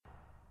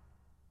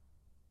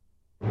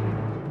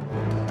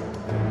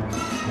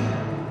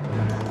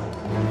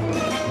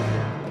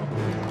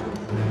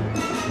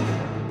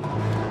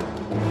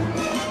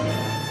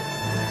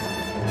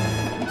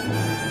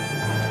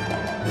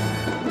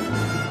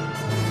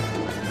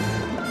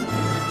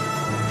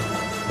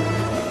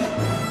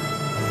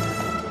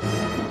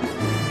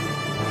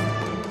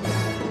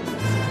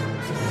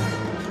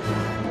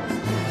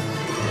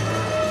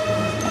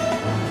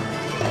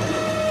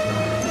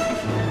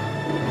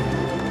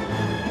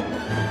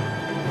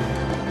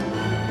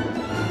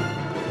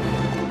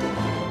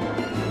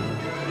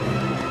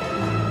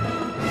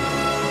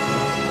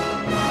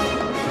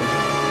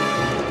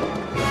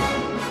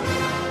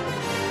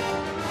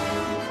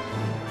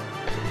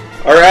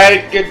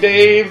Alright, good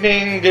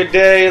evening, good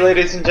day,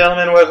 ladies and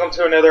gentlemen. Welcome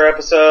to another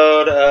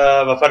episode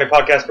of A Funny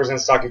Podcast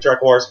presents Talking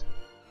Trek Wars.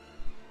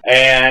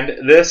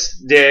 And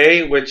this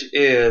day, which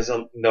is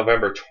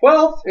November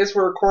 12th, as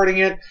we're recording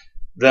it,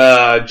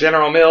 the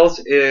General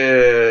Mills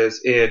is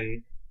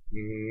in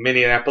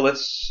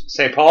Minneapolis,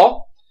 St.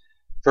 Paul,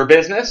 for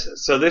business.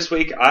 So this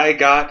week I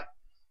got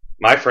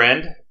my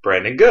friend,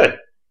 Brandon Good.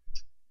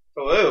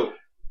 Hello.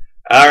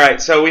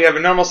 Alright, so we have a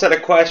normal set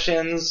of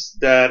questions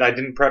that I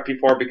didn't prep you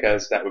for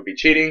because that would be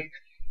cheating.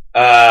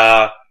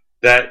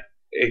 That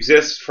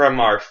exists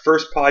from our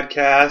first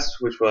podcast,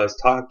 which was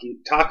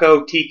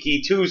Taco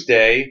Tiki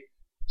Tuesday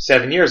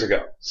 7 years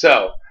ago.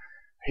 So,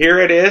 here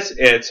it is.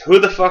 It's who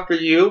the fuck are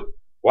you?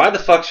 Why the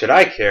fuck should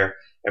I care?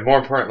 And more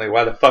importantly,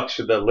 why the fuck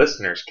should the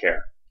listeners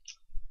care?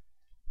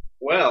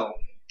 Well,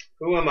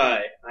 who am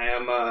I? I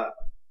am,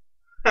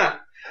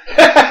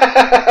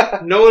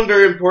 no one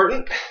very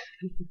important.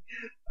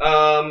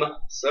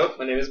 So,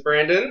 my name is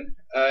Brandon.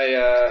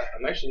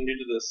 I'm actually new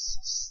to this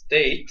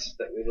state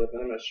that we live in.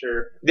 I'm not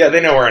sure. Yeah,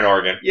 they know we're in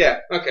Oregon. Yeah,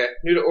 okay.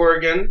 New to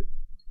Oregon.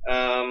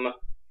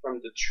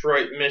 From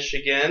Detroit,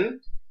 Michigan.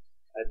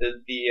 I did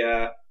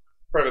the,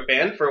 part of a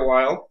band for a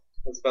while.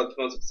 That's about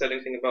the most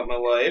exciting thing about my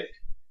life.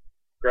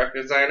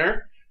 Graphic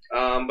designer.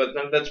 But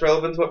none of that's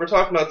relevant to what we're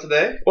talking about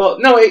today. Well,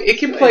 no, it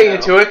can play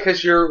into it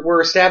because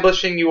we're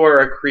establishing you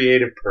are a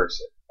creative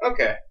person.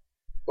 Okay.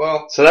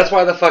 Well, so that's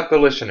why the fuck the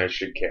listeners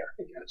should care.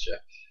 I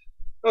gotcha.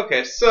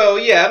 Okay, so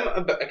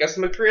yeah, I guess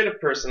I'm a creative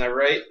person. I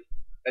write,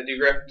 I do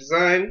graphic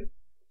design,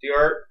 do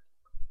art,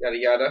 yada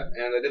yada,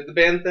 and I did the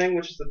band thing,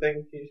 which is the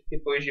thing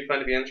people usually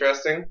find to be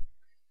interesting.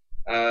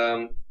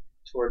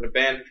 Toured in a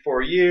band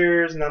for 4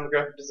 years, now I'm a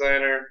graphic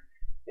designer,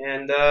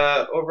 and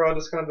overall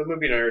just kind of a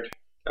movie nerd.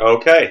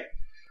 Okay.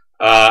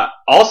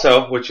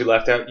 Also, what you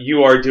left out,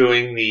 you are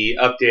doing the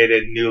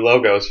updated new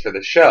logos for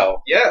the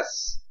show.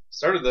 Yes,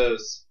 started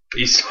those.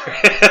 You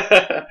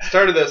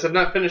started those. I've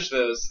not finished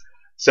those.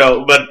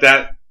 So, but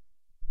that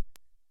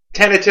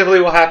tentatively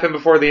will happen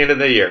before the end of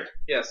the year.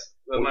 Yes,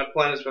 but my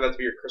plan is for that to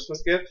be your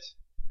Christmas gift.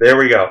 There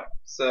we go.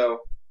 So,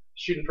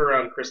 shooting for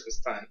around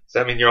Christmas time. Does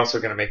that mean you're also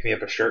going to make me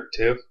up a shirt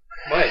too?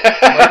 Might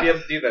be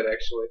able to do that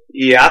actually.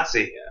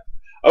 Yahtzee.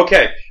 Yeah.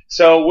 Okay,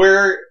 so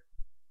we're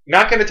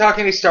not going to talk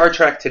any Star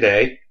Trek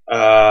today.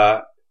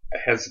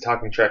 Hence the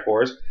Talking Trek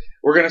Wars.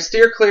 We're going to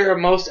steer clear of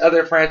most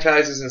other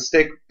franchises and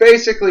stick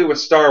basically with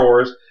Star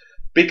Wars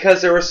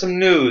because there was some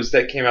news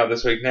that came out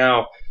this week.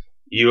 Now,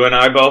 you and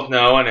I both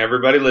know, and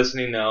everybody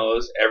listening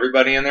knows,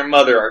 everybody and their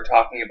mother are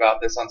talking about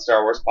this on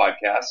Star Wars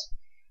podcasts.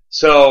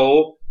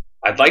 So,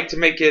 I'd like to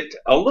make it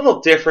a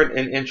little different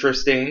and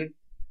interesting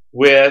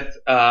with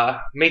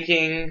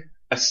making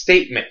a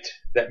statement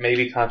that may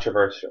be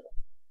controversial.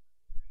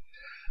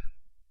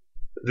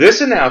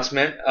 This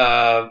announcement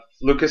of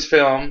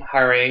Lucasfilm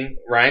hiring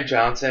Rian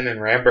Johnson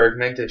and Ram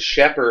Bergman to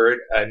shepherd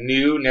a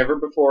new,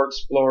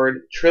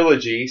 never-before-explored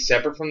trilogy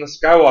separate from the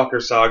Skywalker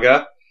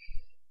saga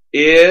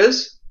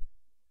is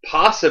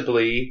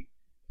possibly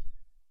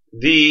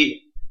the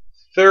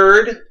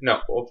fourth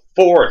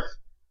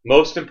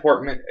most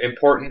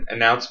important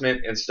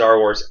announcement in Star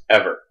Wars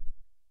ever.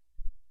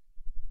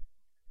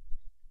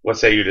 What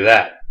say you to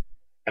that?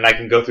 And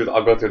I'll go through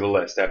the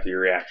list after your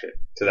reaction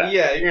to that.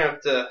 Yeah, you're going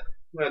to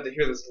have to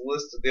hear this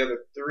list of the other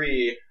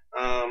three.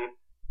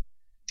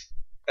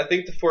 I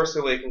think The Force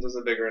Awakens was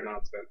a bigger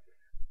announcement.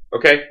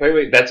 Okay,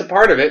 wait. That's a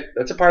part of it.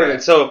 Of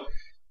it. So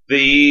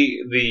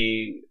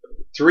the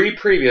three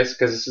previous,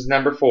 because this is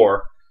number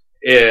 4,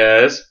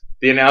 is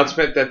the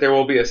announcement that there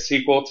will be a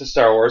sequel to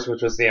Star Wars,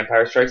 which was The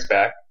Empire Strikes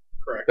Back.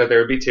 Correct. That there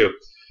would be 2.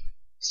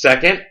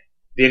 Second,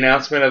 the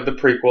announcement of the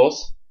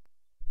prequels.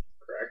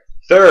 Correct.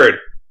 Third,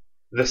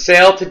 the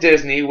sale to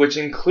Disney, which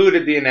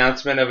included the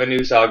announcement of a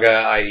new saga,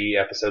 i.e.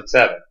 Episode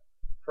 7.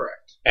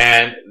 Correct.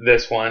 And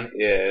this one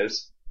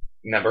is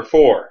number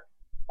 4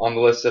 on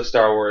the list of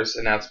Star Wars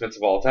announcements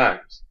of all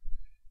times.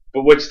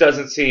 But which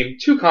doesn't seem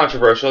too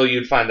controversial.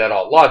 You'd find that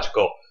all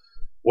logical.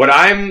 What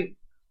I'm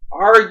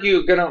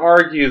going to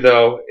argue,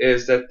 though,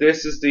 is that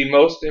this is the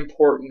most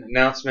important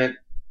announcement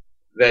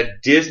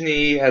that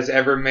Disney has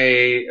ever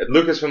made,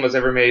 Lucasfilm has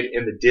ever made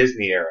in the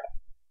Disney era.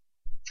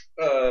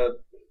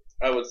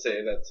 I would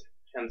say that's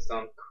hands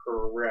down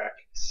correct.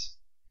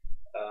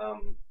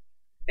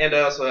 And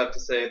I also have to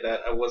say that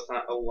I was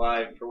not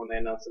alive for when they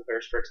announced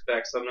Empire Strikes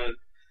Back, so I'm going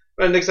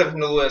to nix that from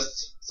the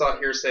list. Saw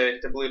hearsay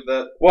to believe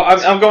that. Well,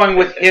 I'm going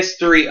with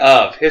history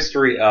of.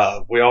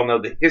 We all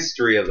know the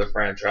history of the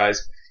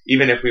franchise,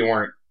 even if we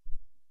weren't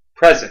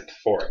present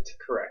for it.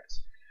 Correct.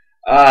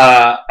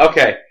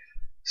 Okay.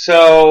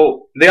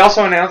 So they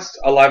also announced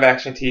a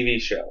live-action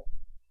TV show.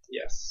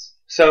 Yes.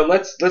 So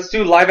let's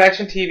do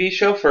live-action TV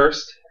show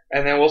first,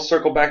 and then we'll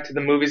circle back to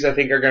the movies I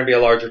think are going to be a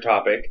larger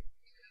topic.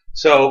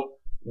 So,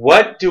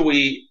 what do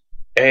we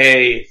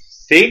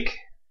think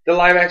the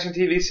live-action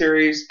TV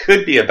series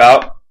could be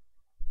about?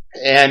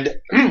 And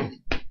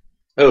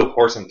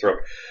horse and throat.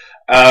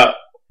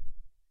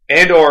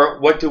 And or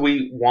what do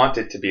we want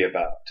it to be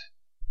about?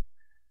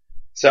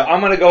 So I'm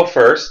going to go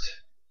first.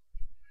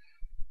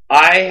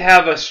 I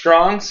have a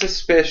strong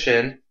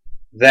suspicion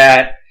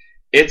that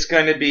it's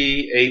going to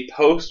be a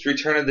post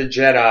Return of the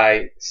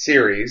Jedi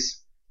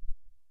series.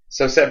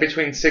 So set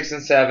between 6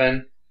 and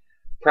 7.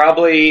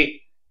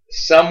 Probably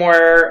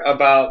somewhere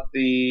about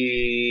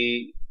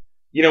the...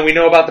 we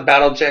know about the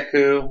Battle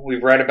Jakku.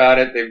 We've read about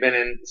it. They've been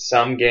in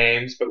some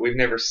games, but we've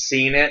never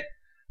seen it.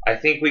 I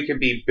think we could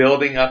be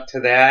building up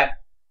to that.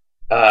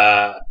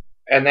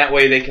 And that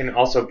way they can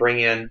also bring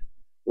in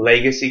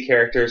legacy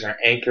characters or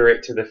anchor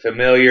it to the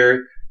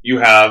familiar. You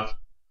have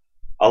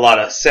a lot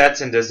of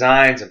sets and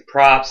designs and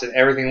props and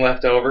everything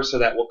left over, so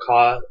that will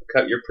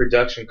cut your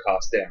production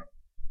costs down.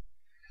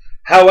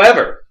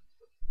 However,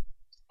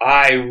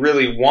 I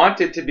really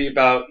want it to be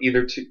about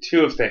either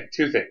two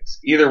things.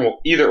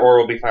 Either or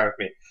will be fine with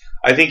me.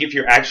 I think if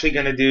you're actually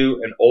going to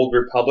do an Old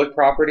Republic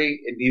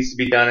property, it needs to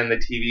be done in the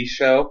TV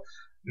show,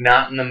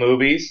 not in the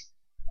movies,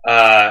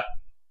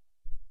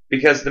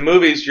 because the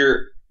movies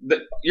you're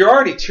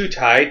already too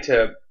tied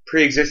to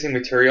pre-existing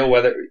material,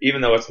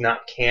 even though it's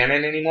not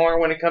canon anymore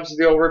when it comes to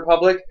the Old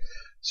Republic.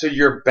 So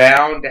you're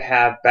bound to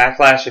have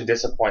backlash and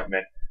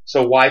disappointment.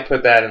 So why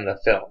put that in the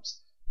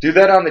films? Do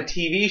that on the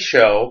TV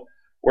show,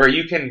 where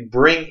you can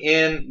bring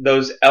in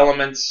those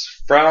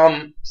elements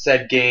from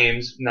said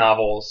games,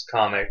 novels,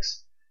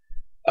 comics,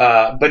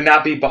 but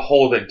not be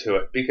beholden to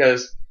it.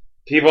 Because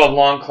people have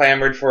long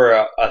clamored for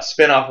a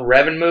spin-off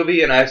Revan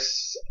movie, and I've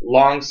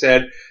long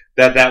said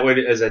that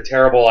is a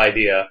terrible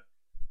idea.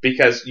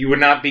 Because you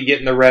would not be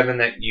getting the Revan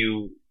that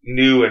you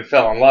knew and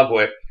fell in love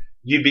with.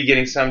 You'd be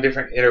getting some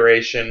different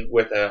iteration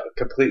with a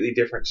completely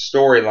different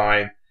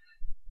storyline.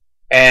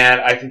 And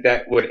I think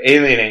that would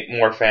alienate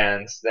more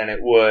fans than it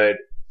would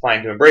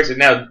find to embrace it.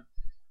 Now,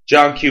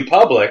 John Q.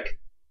 Public,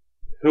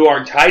 who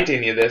aren't tied to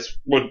any of this,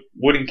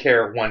 wouldn't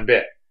care one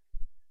bit.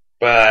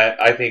 But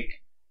I think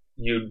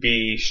you'd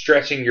be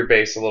stretching your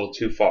base a little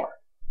too far.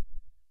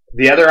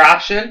 The other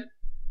option,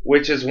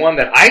 which is one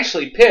that I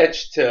actually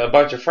pitched to a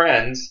bunch of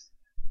friends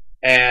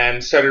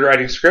and started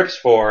writing scripts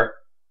for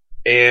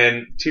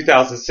in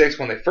 2006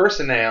 when they first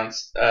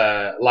announced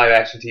a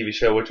live-action TV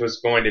show, which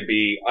was going to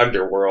be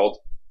Underworld,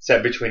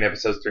 set between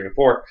episodes 3 and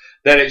 4,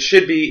 that it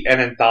should be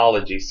an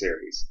anthology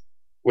series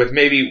with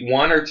maybe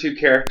 1 or 2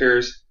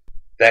 characters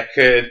that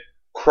could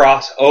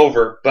cross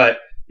over, but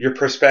your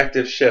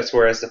perspective shifts,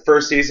 whereas the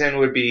first season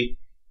would be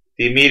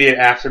the immediate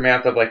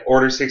aftermath of like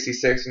Order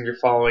 66 and you're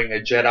following a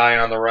Jedi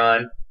on the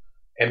run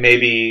and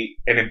maybe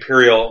an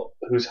Imperial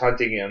who's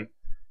hunting him.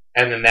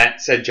 And then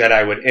that said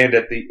Jedi would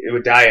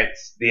die at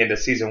the end of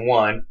season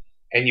 1,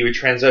 and you would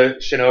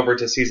transition over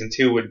to season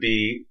 2 would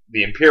be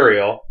the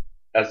Imperial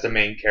as the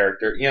main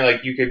character.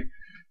 You could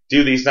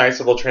do these nice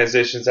little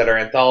transitions that are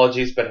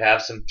anthologies, but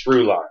have some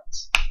through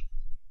lines.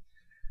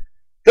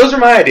 Those are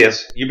my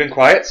ideas. You've been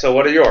quiet, so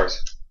what are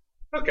yours?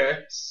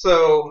 Okay,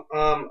 so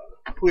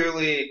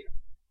clearly,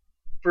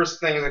 first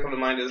thing that come to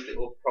mind is the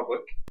Old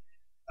Republic,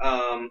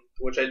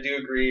 which I do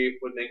agree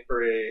would make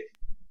for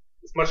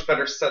it's much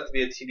better set to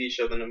be a TV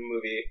show than a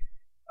movie.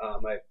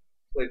 I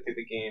played through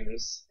the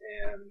games,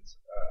 and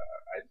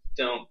I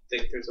don't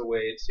think there's a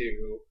way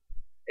to...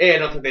 I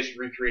don't think they should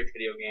recreate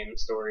video game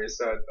stories,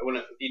 so I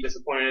wouldn't be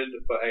disappointed,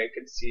 but I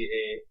could see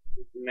a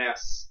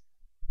mass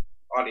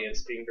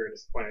audience being very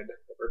disappointed.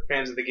 We're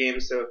fans of the game,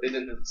 so if they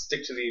didn't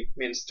stick to the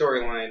main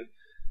storyline.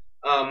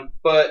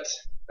 But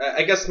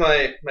I guess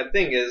my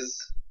thing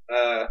is,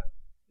 and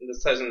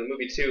this ties into the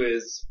movie too,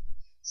 is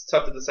it's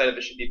tough to decide if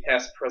it should be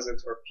past,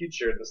 present, or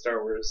future in the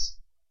Star Wars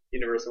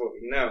universe of what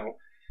we know.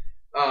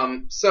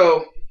 And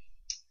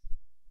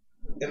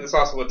this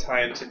also would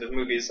tie into the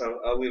movies, so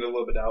I'll leave it a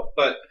little bit out.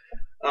 But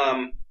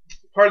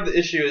part of the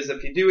issue is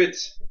if you do it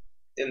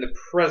in the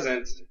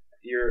present,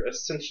 you're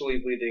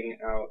essentially leading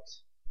out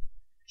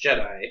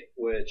Jedi,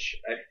 which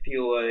I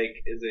feel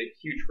like is a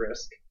huge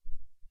risk.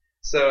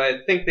 So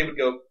I think they would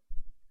go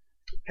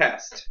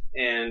past.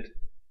 And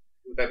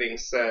with that being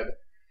said,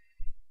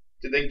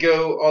 did they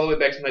go all the way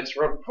back to Knights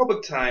of the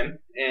Republic time?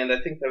 And I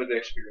think that would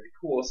actually be really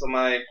cool. So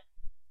my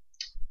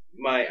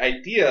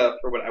idea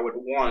for what I would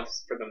want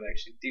is for them to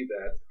actually do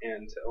that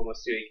and to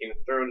almost do a Game of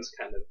Thrones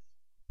kind of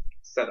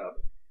setup.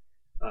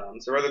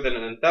 So rather than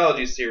an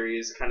anthology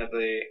series, kind of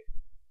a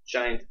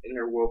giant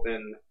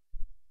interwoven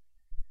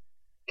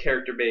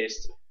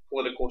character-based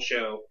political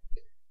show.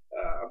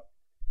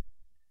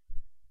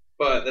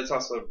 But that's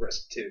also a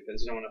risk too,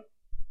 because you don't want to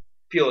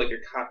feel like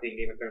you're copying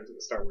Game of Thrones in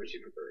the Star Wars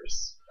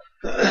universe.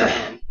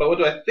 But what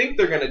do I think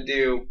they're going to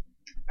do?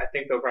 I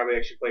think they'll probably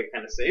actually play it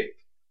kind of safe.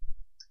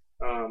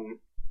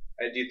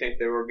 I do think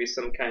there will be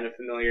some kind of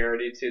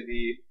familiarity to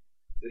the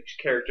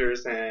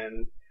characters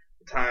and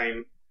the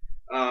time.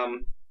 I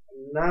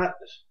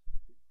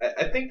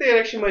think they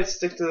actually might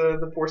stick to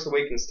the Force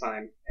Awakens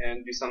time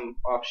and do some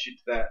offshoot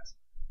to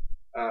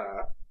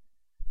that.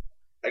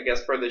 I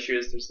guess part of the issue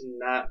is there's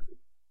not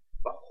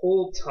a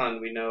whole ton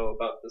we know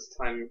about this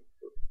time.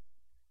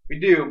 We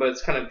do, but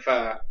it's kind of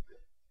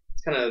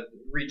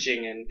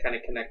reaching and kind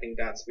of connecting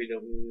dots we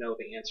don't know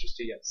the answers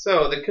to yet.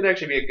 So that could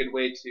actually be a good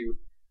way to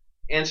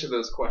answer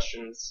those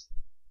questions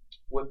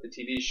with the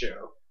TV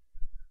show.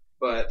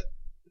 But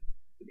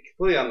to be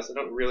completely honest, I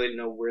don't really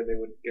know where they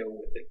would go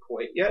with it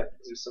quite yet,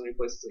 because there's so many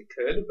places they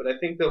could, but I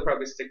think they'll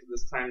probably stick to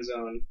this time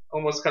zone.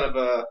 Almost kind of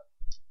a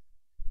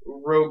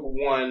Rogue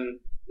One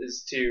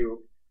is to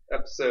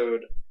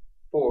Episode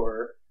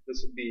 4.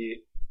 This would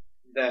be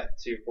that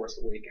to Force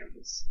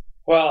Awakens.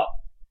 Well,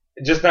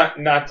 just not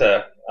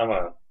to, I'm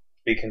going to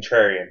be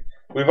contrarian.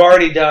 They've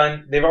already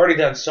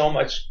done so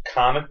much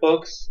comic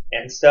books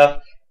and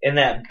stuff in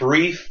that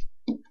brief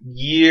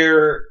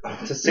year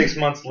to 6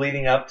 months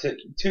leading up to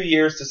 2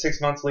 years to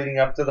 6 months leading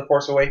up to The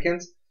Force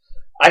Awakens.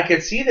 I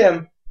could see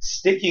them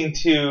sticking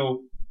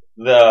to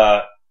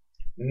the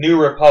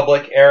New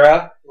Republic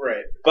era,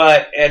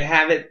 right? And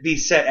have it be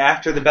set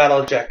after the Battle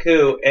of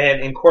Jakku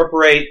and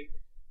incorporate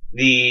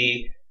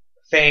the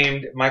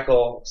famed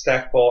Michael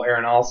Stackpole,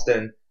 Aaron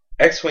Alston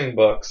X-Wing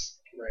books,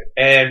 right,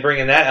 and bring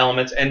in that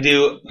elements and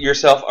do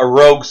yourself a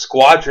Rogue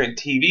Squadron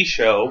TV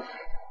show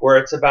where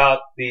it's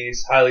about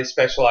these highly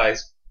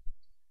specialized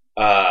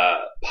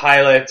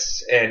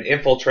pilots and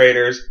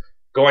infiltrators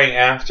going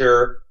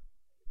after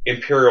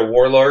Imperial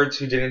warlords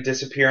who didn't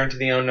disappear into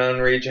the unknown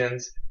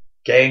regions,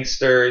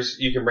 gangsters.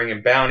 You can bring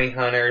in bounty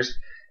hunters,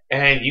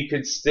 and you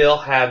could still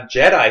have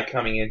Jedi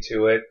coming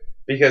into it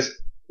because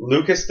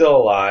Luke is still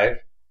alive.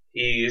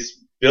 He's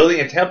building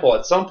a temple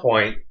at some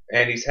point,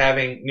 and he's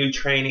having new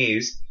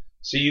trainees,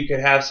 so you could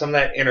have some of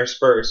that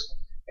interspersed.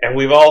 And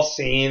we've all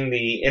seen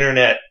the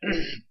internet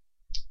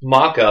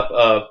mock-up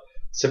of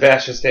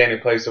Sebastian Stan, who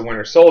plays the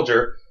Winter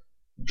Soldier,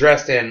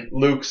 dressed in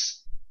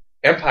Luke's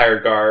Empire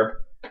garb,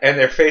 and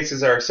their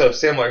faces are so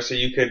similar, so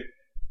you could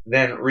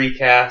then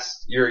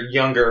recast your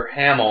younger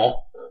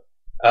Hamill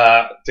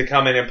to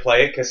come in and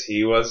play it, because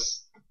he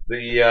was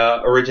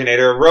the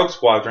originator of Rogue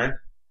Squadron.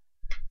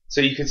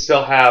 So you could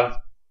still have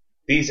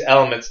these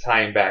elements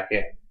tying back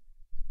in.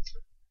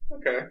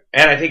 Okay.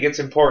 And I think it's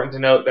important to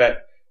note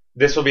that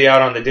this will be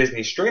out on the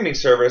Disney streaming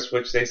service,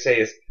 which they say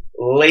is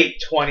late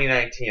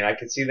 2019. I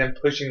could see them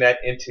pushing that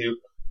into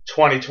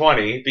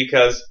 2020,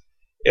 because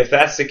if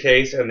that's the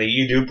case and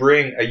you do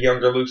bring a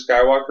younger Luke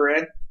Skywalker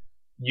in,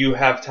 you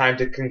have time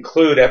to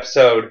conclude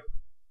episode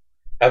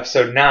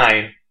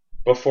 9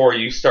 before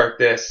you start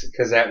this,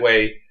 because that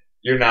way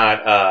you're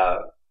not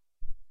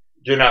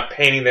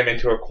painting them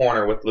into a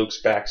corner with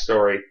Luke's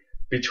backstory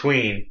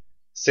between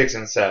 6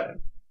 and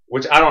 7,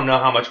 which I don't know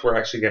how much we're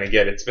actually going to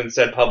get. It's been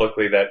said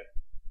publicly that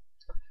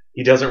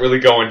he doesn't really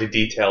go into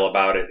detail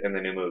about it in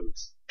the new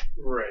movies.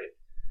 Right.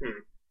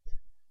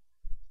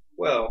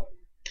 Well,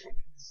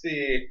 let's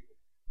see.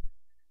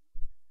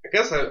 I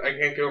guess I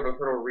can't get over the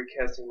hurdle of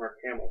recasting Mark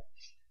Hamill.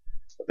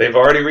 They've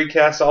already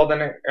recast Alden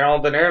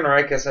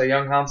Ehrenreich as a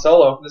young Han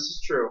Solo. This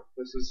is true.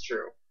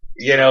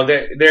 You know,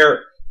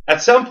 they're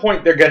at some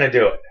point they're going to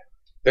do it.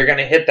 They're going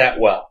to hit that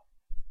well.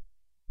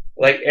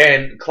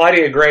 And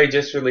Claudia Gray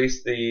just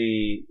released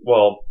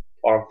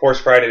on Force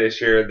Friday this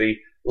year, the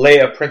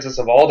Leia Princess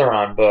of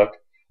Alderaan book,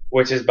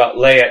 which is about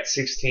Leia at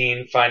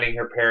 16 finding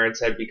her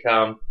parents had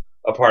become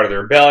a part of the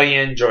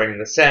rebellion, joining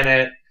the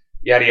Senate,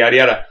 yada, yada,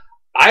 yada.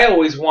 I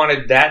always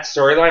wanted that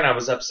storyline. I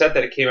was upset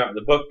that it came out in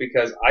the book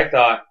because I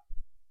thought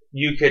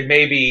you could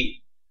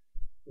maybe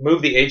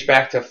move the age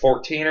back to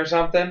 14 or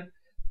something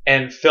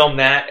and film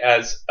that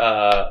as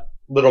a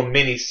little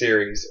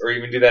mini-series, or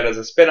even do that as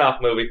a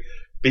spin-off movie,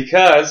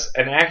 because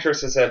an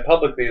actress has said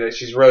publicly that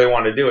she's really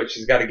wanted to do it.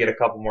 She's got to get a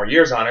couple more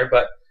years on her,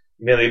 but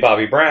Millie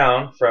Bobby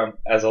Brown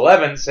as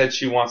 11 said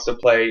she wants to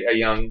play a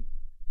young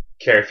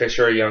Carrie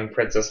Fisher, a young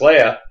Princess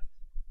Leia.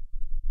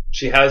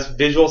 She has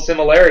visual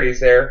similarities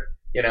there,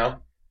 you know.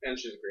 And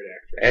she's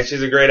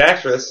a great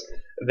actress.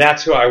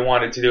 That's who I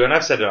wanted to do, and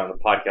I've said it on the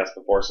podcast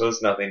before, so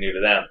it's nothing new to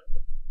them.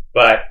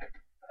 But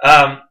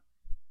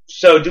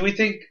so do we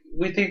think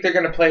they're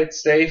going to play it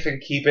safe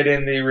and keep it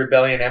in the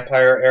Rebellion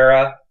Empire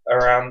era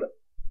around?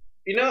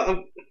 You know,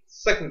 I'm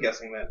second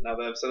guessing that now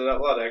that I've said it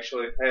out loud.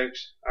 Actually, I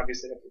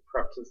obviously haven't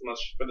prepped as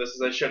much for this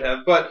as I should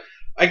have, but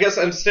I guess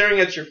I'm staring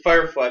at your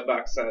Firefly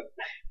box set,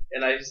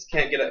 and I just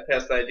can't get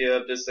past the idea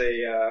of just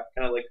a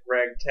kind of like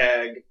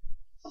ragtag,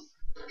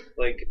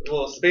 like a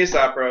little space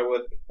opera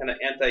with kind of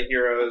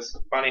anti-heroes,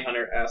 bounty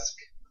hunter-esque,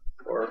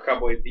 or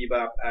Cowboy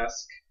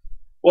Bebop-esque.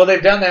 Well,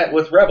 they've done that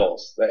with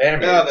Rebels, the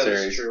animated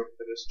series.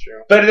 That is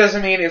true. But it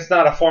doesn't mean it's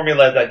not a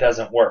formula that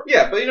doesn't work.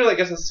 Yeah, but I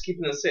guess it's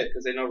keeping it safe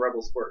because they know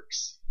Rebels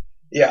works.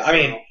 Yeah, I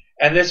mean,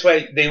 and this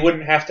way they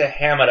wouldn't have to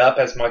ham it up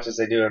as much as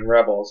they do in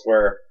Rebels,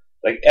 where,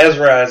 like,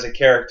 Ezra as a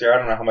character, I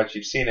don't know how much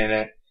you've seen in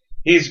it,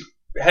 he's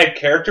had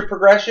character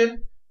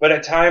progression, but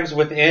at times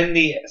within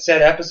the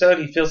said episode,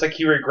 he feels like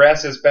he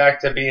regresses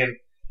back to being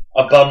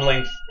a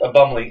bumbling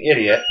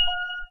idiot.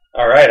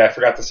 All right, I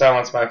forgot to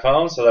silence my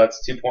phone, so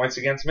that's 2 points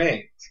against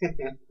me.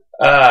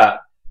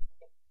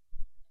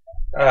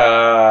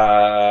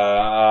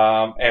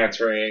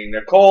 Answering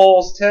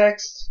Nicole's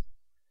text.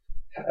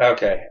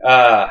 Okay.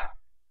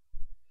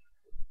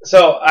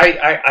 So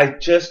I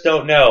just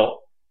don't know.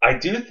 I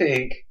do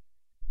think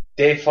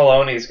Dave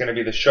Filoni is going to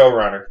be the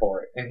showrunner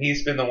for it, and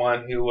he's been the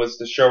one who was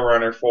the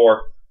showrunner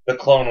for the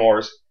Clone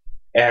Wars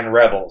and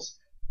Rebels.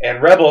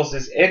 And Rebels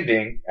is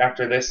ending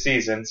after this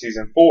season,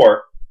 season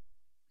 4,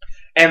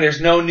 And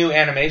there's no new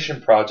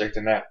animation project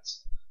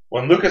announced.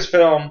 When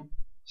Lucasfilm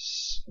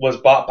was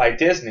bought by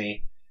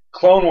Disney,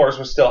 Clone Wars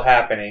was still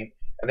happening,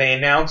 and they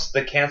announced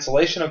the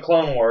cancellation of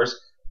Clone Wars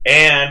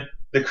and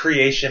the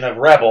creation of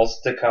Rebels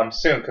to come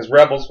soon, because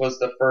Rebels was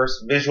the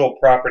first visual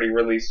property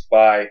released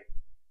by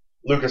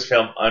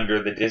Lucasfilm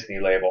under the Disney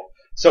label.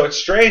 So it's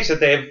strange that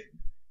they've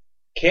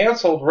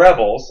canceled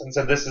Rebels and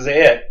said this is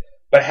it,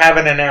 but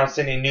haven't announced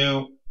any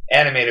new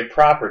animated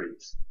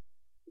properties.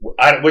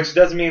 Which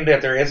doesn't mean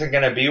that there isn't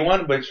going to be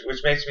one, which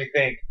makes me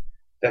think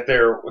that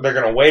they're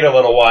going to wait a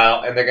little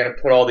while and they're going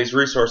to put all these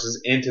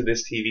resources into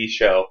this TV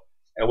show,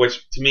 and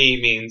which to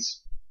me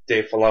means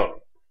Dave Filoni.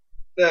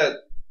 That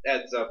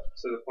adds up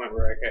to the point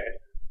where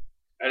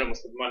I'd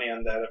almost put money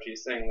on that after you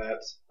saying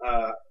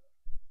that.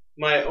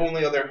 My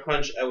only other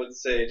hunch, I would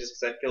say, just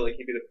because I feel like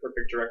he'd be the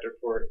perfect director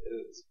for it,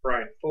 is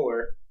Brian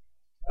Fuller.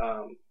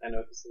 I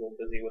know he's a little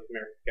busy with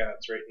American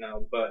Gods right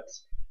now,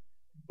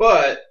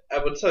 but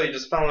I would tell you,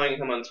 just following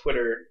him on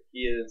Twitter,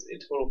 he is a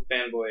total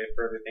fanboy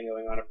for everything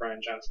going on at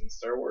Brian Johnson's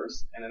Star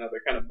Wars and in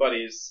other kind of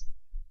buddies.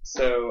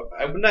 So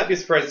I would not be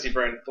surprised to see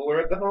Brian Fuller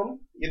at the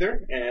helm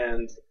either.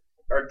 And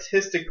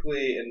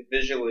artistically and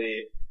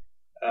visually,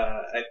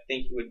 I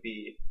think he would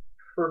be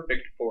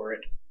perfect for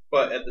it.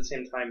 But at the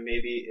same time,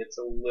 maybe it's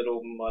a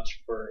little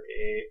much for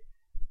a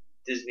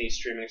Disney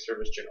streaming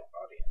service general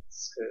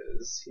audience,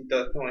 because he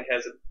definitely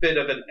has a bit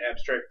of an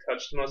abstract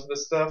touch to most of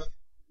his stuff.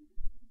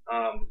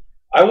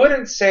 I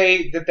wouldn't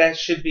say that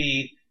should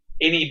be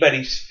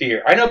anybody's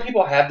fear. I know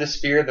people have this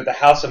fear that the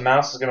House of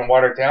Mouse is going to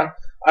water it down.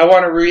 I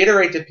want to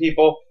reiterate to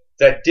people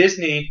that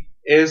Disney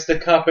is the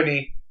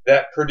company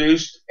that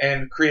produced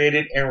and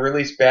created and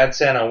released Bad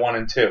Santa 1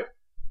 and 2.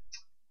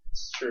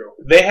 It's true.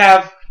 They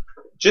have,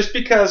 just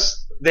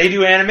because they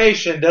do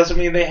animation doesn't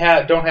mean they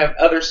don't have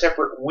other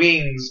separate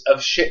wings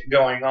of shit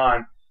going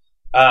on.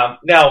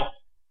 Now,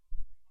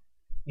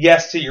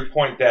 yes, to your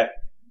point that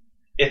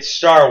it's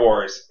Star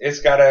Wars. It's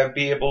got to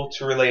be able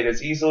to relate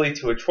as easily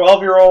to a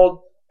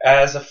 12-year-old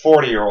as a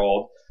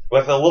 40-year-old,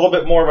 with a little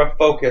bit more of a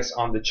focus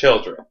on the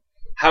children.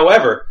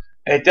 However,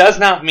 it does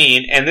not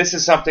mean, and this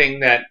is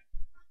something that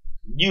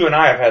you and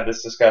I have had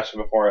this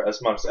discussion before,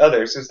 as amongst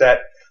others, is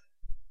that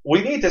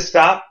we need to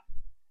stop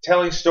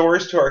telling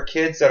stories to our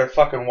kids that are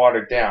fucking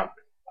watered down.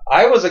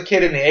 I was a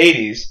kid in the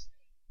 80s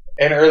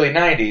and early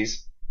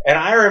 90s, and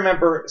I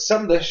remember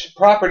some of the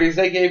properties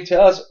they gave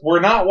to us were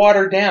not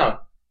watered down.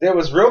 There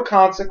was real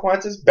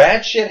consequences.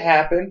 Bad shit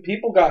happened.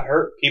 People got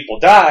hurt. People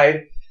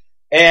died.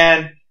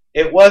 And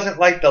it wasn't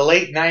like the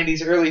late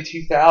 90s, early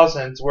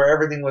 2000s where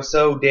everything was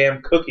so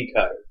damn cookie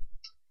cutter.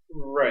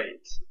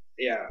 Right.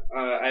 Yeah.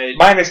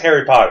 Minus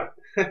Harry Potter.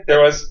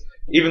 There was,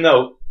 even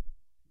though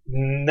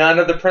none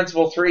of the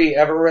principal three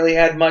ever really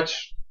had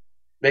much,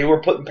 they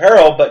were put in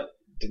peril, but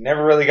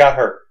never really got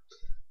hurt.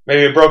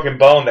 Maybe a broken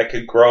bone that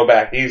could grow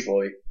back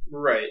easily.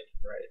 Right.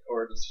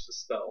 Or just a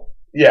spell.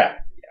 Yeah.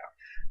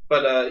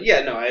 But,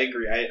 no, I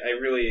agree.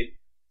 I really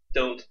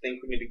don't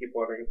think we need to keep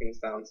watering things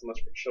down so much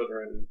for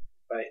children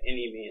by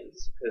any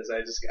means.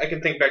 Because I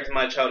can think back to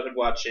my childhood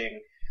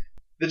watching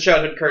the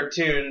childhood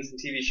cartoons and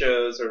TV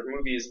shows or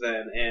movies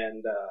then,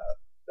 and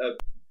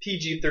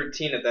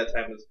PG-13 at that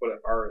time was what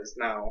R is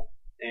now.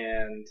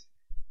 And,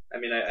 I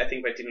mean, I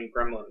think back to even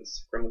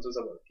Gremlins. Gremlins was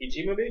a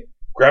PG movie?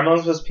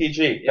 Gremlins was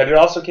PG, Yeah. but it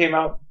also came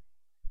out...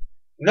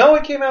 No,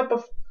 it came out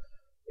before...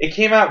 It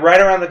came out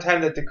right around the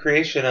time that the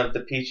creation of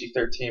the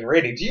PG-13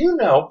 rating. Do you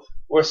know,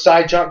 or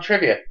side jump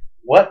trivia,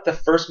 what the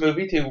first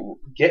movie to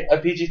get a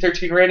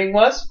PG-13 rating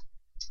was?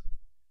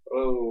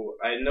 Oh,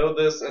 I know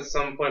this at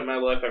some point in my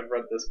life. I've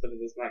read this, but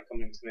it is not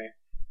coming to me.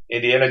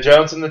 Indiana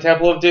Jones and the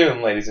Temple of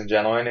Doom, ladies and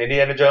gentlemen.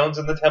 Indiana Jones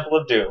and the Temple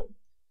of Doom.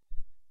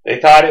 They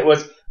thought it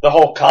was the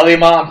whole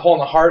Kalima and pulling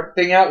the heart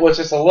thing out was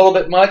just a little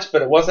bit much,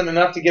 but it wasn't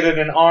enough to get it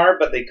an R,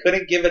 but they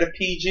couldn't give it a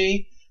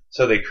PG,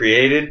 so they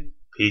created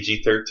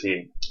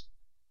PG-13.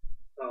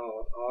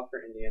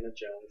 For Indiana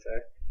Jones,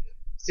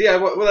 So yeah,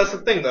 well, that's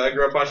the thing though. I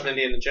grew up watching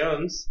Indiana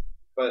Jones,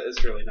 but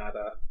it's really not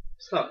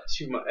it's not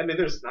too much. I mean,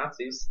 there's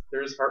Nazis,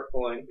 there's heart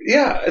pulling.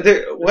 Yeah,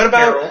 what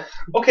about? Carol.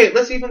 Okay,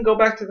 let's even go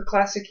back to the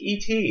classic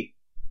E.T.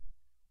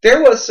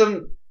 There was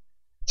some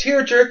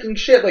tear-jerking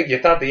shit. Like, you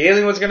thought the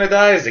alien was gonna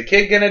die. Is the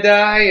kid gonna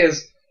die?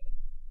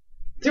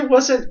 There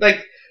wasn't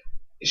like.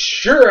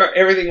 Sure,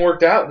 everything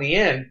worked out in the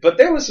end, but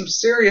there was some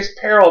serious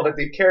peril that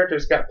the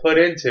characters got put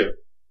into.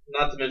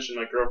 Not to mention,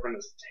 my girlfriend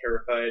is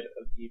terrified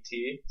of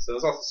E.T., so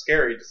it's also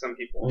scary to some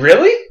people.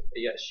 Really?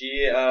 Yeah,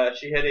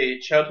 she had a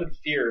childhood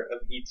fear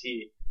of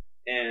E.T.,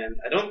 and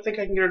I don't think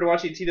I can get her to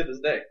watch E.T. to this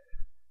day.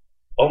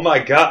 Oh my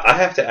god, I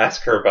have to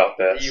ask her about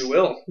this. You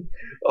will.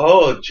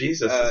 Oh,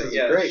 Jesus, this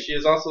is great. She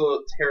is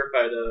also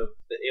terrified of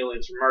the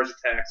aliens from Mars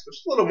attacks, which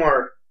is a little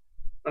more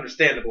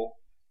understandable.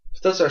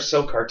 But those are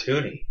so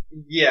cartoony.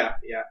 Yeah.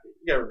 You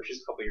gotta remember,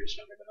 she's a couple years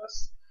younger than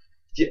us.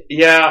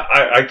 Yeah,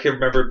 I can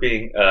remember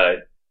being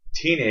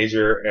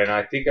teenager, and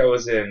I think I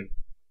was in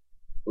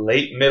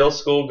late middle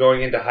school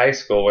going into high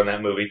school when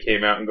that movie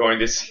came out, and going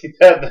to see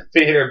that in the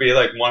theater, be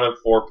like one of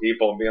 4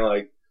 people and being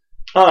like,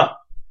 huh,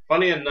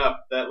 funny enough,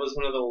 that was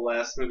one of the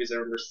last movies I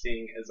remember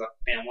seeing as a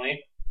family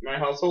in my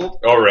household.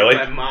 Oh, really?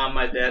 My mom,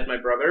 my dad, my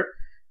brother,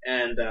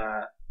 and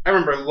I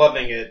remember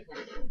loving it.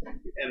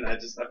 And I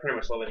pretty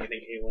much love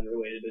anything alien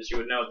related, as you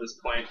would know at this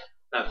point.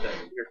 Not that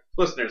your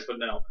listeners would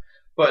know,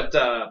 but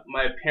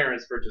my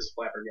parents were just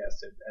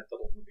flabbergasted at the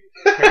whole movie.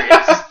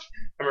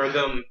 I remember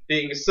them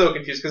being so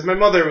confused because my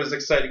mother was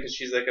excited because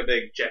she's like a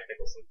big Jack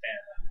Nicholson fan.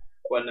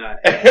 Whatnot.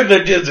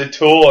 The kid's a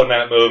tool in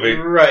that movie.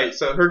 Right,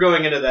 so her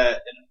going into that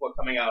and what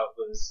coming out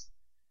was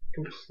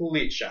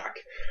complete shock.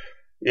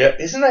 Yeah,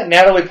 isn't that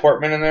Natalie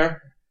Portman in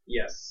there?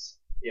 Yes,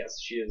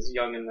 she is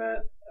young in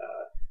that.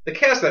 The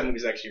cast of that movie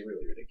is actually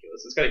really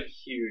ridiculous. It's got a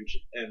huge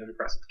and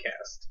impressive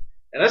cast.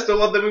 And I still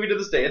love that movie to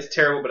this day. It's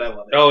terrible, but I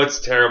love it. Oh,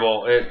 it's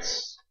terrible.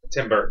 It's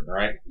Tim Burton,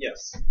 right?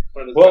 Yes.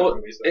 One of his better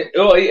movies,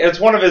 though. It's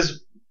one of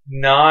his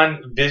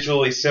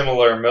non-visually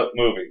similar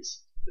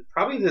movies.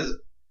 Probably his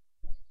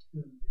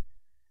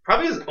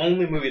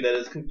only movie that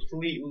is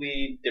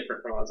completely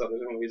different from all his other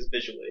movies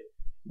visually.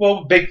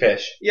 Well, Big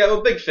Fish. Yeah,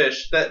 well, Big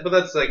Fish. But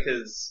that's like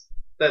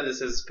that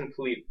is his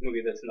complete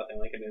movie. That's nothing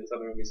like any of his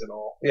other movies at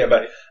all. Yeah,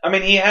 but I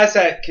mean, he has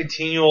that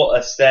continual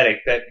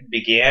aesthetic that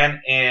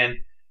began in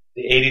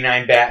the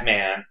 '89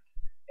 Batman,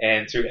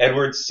 and through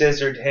Edward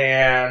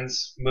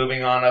Scissorhands,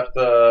 moving on up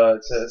to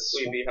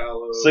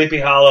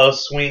Sleepy Hollow,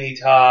 Sweeney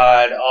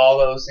Todd. All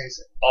those things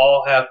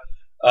all have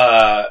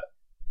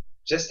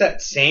just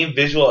that same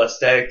visual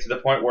aesthetic to the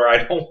point where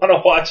I don't want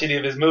to watch any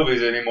of his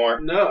movies anymore.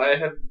 No, I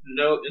have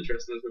no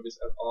interest in his movies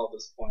at all at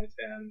this point,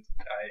 and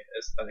I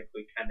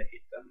aesthetically kind of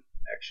hate them,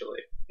 actually.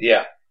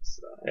 Yeah.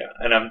 So. Yeah,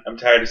 and I'm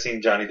tired of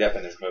seeing Johnny Depp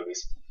in his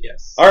movies.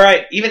 Yes. All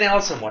right, even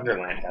Alice in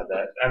Wonderland had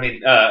that. I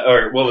mean,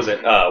 or what was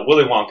it?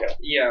 Willy Wonka.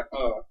 Yeah,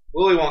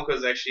 Willy Wonka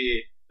was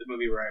actually the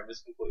movie where I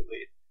was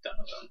completely done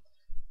with them.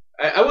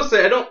 I will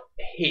say I don't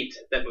hate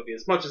that movie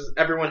as much as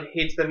everyone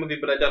hates that movie,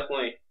 but I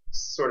definitely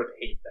sort of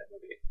hate that movie.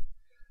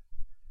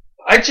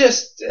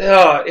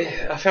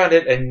 I found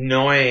it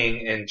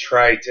annoying and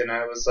trite, and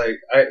I was like,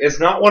 it's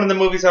not one of the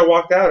movies I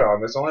walked out on.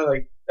 There's only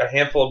like a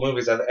handful of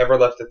movies I've ever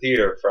left the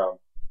theater from.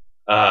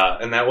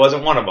 And that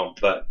wasn't one of them.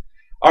 But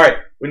all right,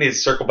 we need to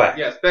circle back.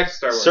 Yes, back to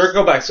Star Wars.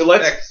 Circle back.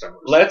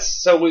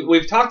 So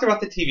we've talked about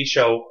the TV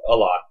show a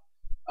lot,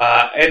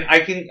 and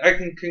I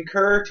can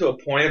concur to a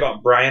point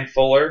about Brian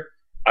Fuller.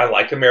 I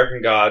like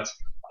American Gods.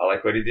 I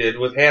like what he did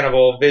with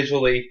Hannibal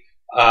visually.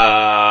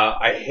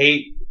 I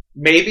hate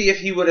maybe if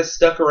he would have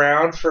stuck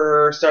around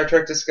for Star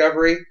Trek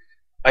Discovery,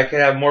 I could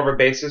have more of a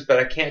basis, but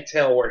I can't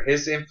tell where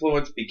his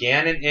influence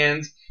began and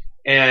ends.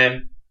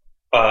 And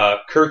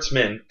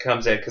Kurtzman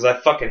comes in because I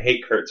fucking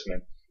hate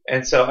Kurtzman,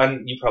 and so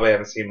you probably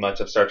haven't seen much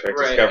of Star Trek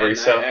Discovery. And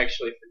so I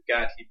actually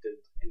forgot he did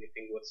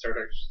anything with Star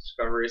Trek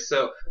Discovery.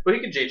 So, but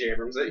he could J.J.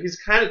 Abrams it. He's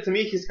kind of the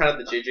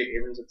J.J.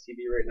 Abrams of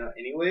TV right now,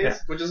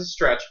 anyways, which is a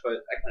stretch, but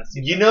I kind of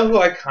see. You know who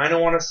I kind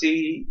of want to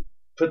see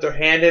put their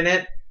hand in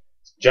it?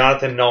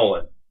 Jonathan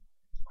Nolan,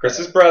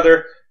 Chris's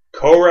brother,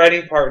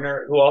 co-writing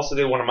partner, who also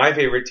did one of my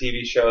favorite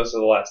TV shows of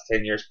the last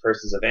 10 years,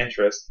 Persons of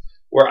Interest,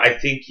 where I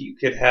think you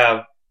could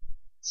have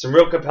some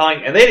real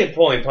compelling, and they didn't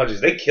pull any punches.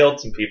 They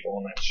killed some people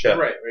on that show.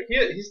 Right.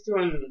 He's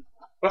doing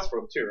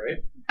Westworld too, right?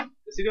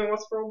 Is he doing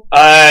Westworld?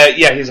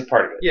 Yeah, he's a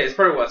part of it. Yeah, he's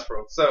part of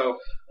Westworld. So,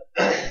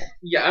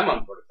 yeah, I'm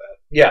on board with that.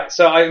 Yeah,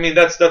 so I mean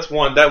that's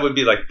one that would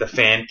be like the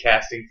fan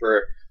casting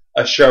for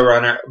a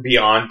showrunner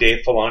beyond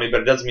Dave Filoni,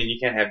 but it doesn't mean you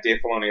can't have Dave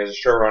Filoni as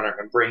a showrunner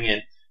and bring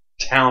in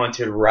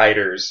talented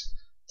writers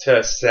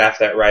to staff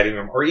that writing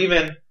room, or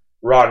even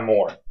Ron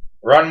Moore.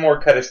 Ron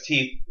Moore cut his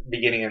teeth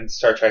beginning in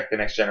Star Trek: The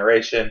Next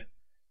Generation.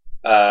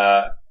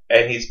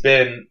 And he's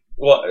been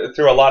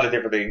through a lot of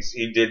different things.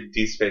 He did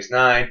Deep Space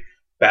Nine,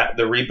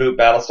 the reboot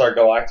Battlestar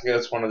Galactica.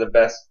 It's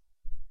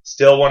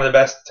still one of the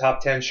best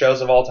top 10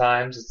 shows of all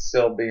times. It's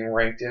still being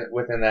ranked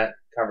within that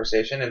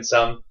conversation. And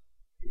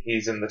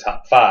he's in the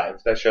top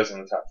 5. That show's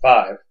in the top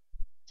 5.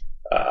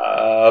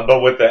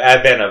 But with the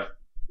advent of,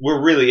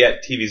 we're really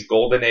at TV's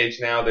golden age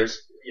now.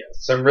 There's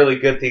some really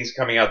good things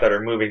coming out that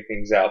are moving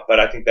things out. But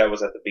I think that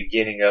was at the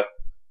beginning of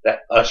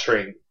that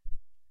ushering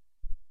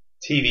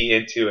TV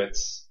into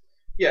its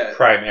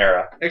prime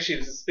era.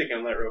 Actually, speaking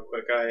on that real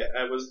quick,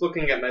 I was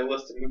looking at my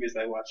list of movies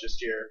I watched this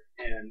year,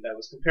 and I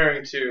was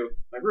comparing to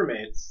my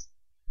roommate's,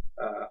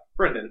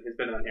 Brendan, who's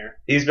been on here.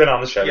 He's been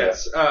on the show,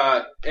 yes.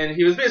 And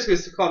he was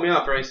basically calling me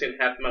out for only seeing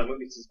half the amount of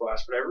movies he's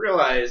watched, but I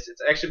realized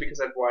it's actually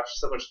because I've watched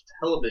so much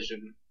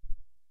television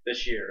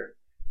this year.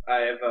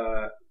 And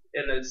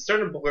it's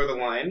starting to blur the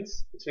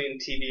lines between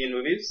TV and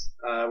movies,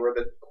 where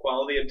the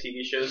quality of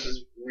TV shows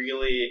is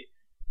really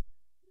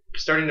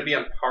starting to be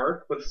on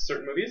par with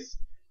certain movies.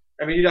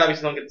 I mean, you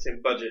obviously don't get the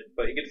same budget,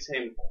 but you get the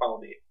same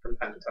quality from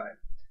time to time.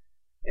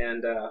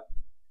 And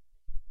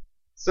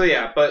so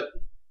yeah, but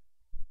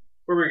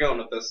where were we going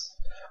with this?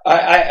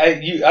 I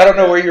don't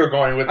know where you were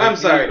going with it. I'm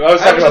sorry. I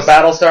was talking about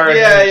Battlestar.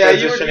 Yeah.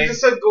 You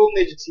just said Golden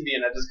Age of TV,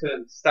 and I just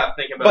couldn't stop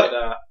thinking about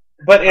it.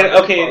 But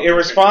in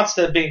response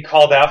to being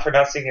called out for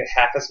not seeing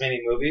half as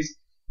many movies,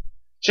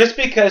 just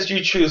because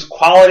you choose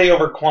quality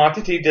over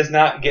quantity does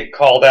not get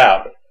called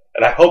out.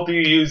 And I hope you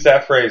use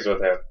that phrase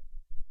with him.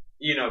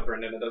 You know,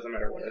 Brendan, it doesn't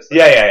matter what I say.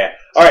 Yeah.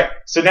 All right,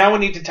 so now we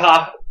need to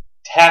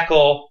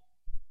tackle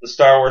the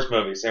Star Wars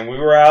movies. And we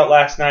were out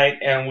last night,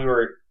 and we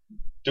were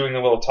doing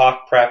a little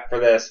talk prep for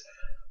this.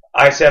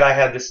 I said I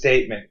had the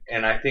statement,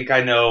 and I think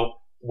I know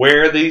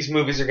where these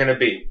movies are going to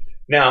be.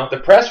 Now, the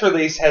press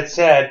release had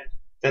said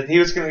that he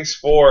was going to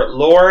explore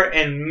lore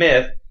and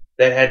myth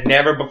that had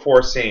never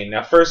before seen.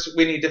 Now, first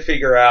we need to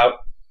figure out,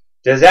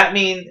 does that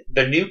mean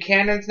the new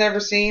canon's never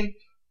seen,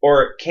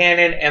 or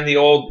canon and the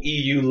old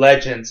EU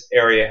Legends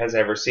area has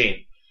ever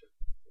seen?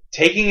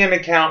 Taking into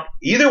account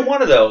either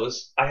one of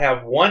those, I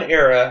have one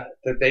era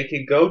that they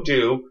could go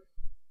do,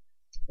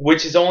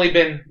 which has only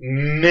been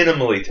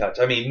minimally touched.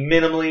 I mean,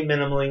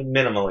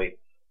 minimally,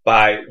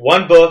 by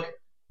one book,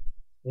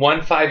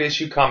 one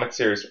 5-issue comic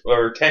series,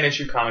 or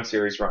 10-issue comic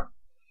series run.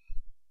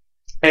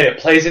 And it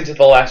plays into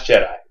The Last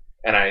Jedi.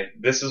 And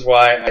this is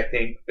why I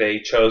think they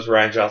chose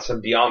Rian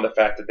Johnson, beyond the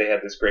fact that they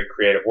had this great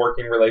creative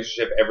working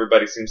relationship.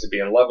 Everybody seems to be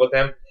in love with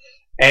him.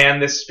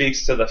 And this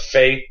speaks to the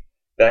faith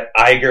that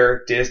Iger,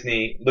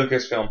 Disney,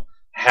 Lucasfilm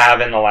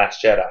have in The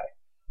Last Jedi.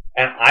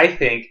 And I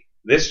think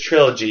this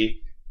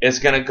trilogy is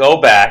going to go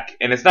back,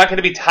 and it's not going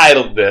to be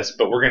titled this,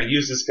 but we're going to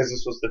use this because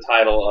this was the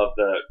title of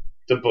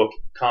the book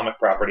comic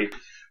property.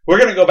 We're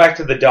going to go back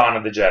to the dawn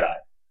of the Jedi.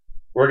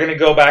 We're going to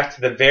go back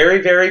to the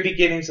very, very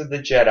beginnings of the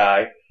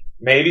Jedi,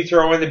 maybe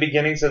throw in the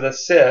beginnings of the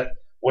Sith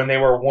when they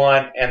were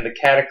one and the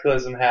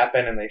cataclysm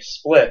happened and they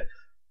split.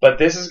 But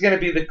this is going to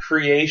be the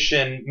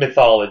creation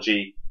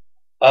mythology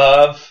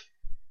of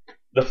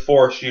the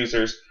Force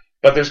users,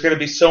 but there's going to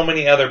be so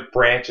many other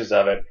branches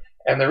of it.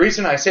 And the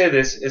reason I say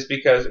this is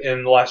because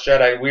in The Last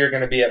Jedi, we are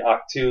going to be at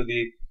Ahch-To,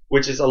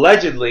 which is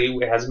allegedly,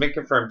 it hasn't been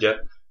confirmed yet,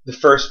 the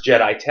first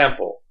Jedi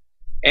temple.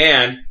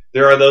 And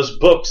there are those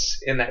books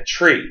in that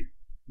tree,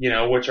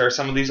 which are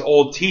some of these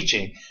old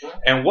teaching.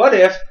 And what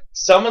if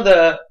some of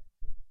the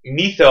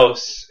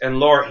mythos and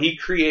lore he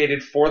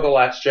created for The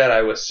Last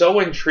Jedi was so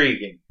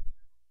intriguing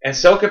and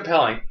so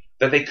compelling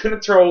that they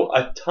couldn't throw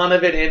a ton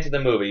of it into the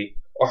movie,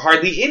 or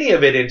hardly any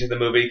of it into the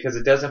movie, because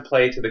it doesn't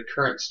play to the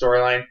current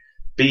storyline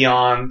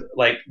beyond,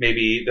 like,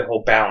 maybe the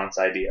whole balance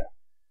idea.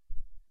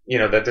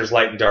 That there's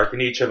light and dark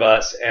in each of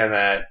us, and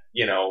that,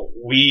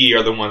 we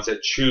are the ones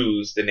that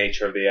choose the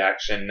nature of the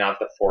action, not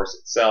the Force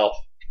itself.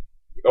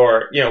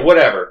 Or,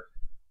 whatever.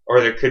 Or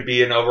there could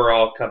be an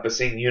overall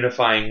encompassing,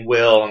 unifying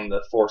will, and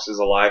the Force is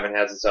alive and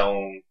has its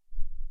own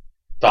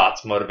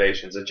thoughts,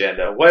 motivations,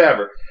 agenda,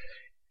 whatever.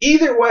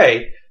 Either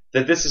way,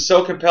 that this is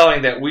so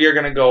compelling that we are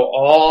going to go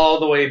all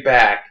the way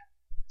back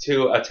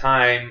to a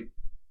time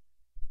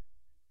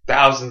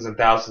thousands and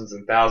thousands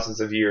and thousands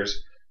of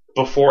years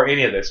before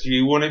any of this.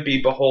 You wouldn't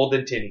be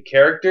beholden to any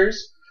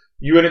characters.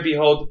 You wouldn't be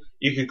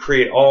you could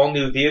create all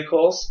new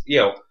vehicles.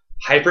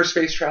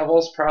 Hyperspace travel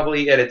is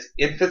probably at its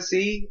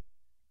infancy,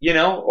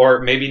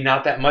 or maybe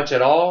not that much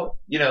at all.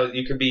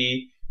 You could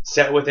be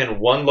set within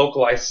one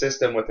localized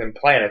system within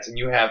planets, and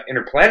you have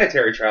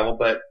interplanetary travel,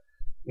 but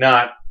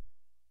not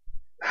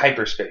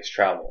hyperspace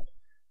travel.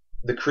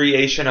 The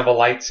creation of a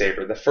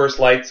lightsaber, the first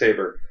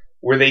lightsaber.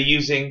 Were they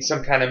using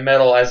some kind of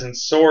metal as in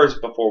swords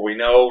before? We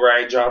know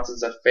Rian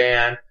Johnson's a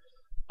fan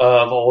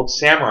of old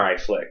samurai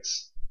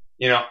flicks.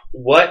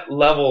 What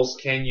levels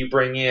can you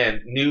bring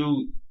in?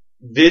 New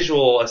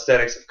visual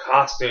aesthetics of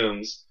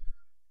costumes,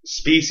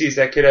 species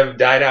that could have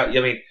died out.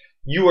 I mean,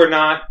 you are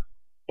not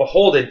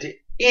beholden to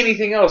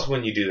anything else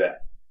when you do that.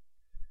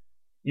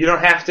 You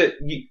don't have to,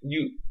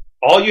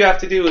 all you have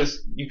to do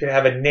is, you can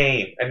have a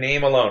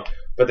name alone,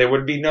 but there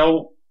would be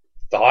no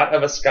thought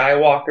of a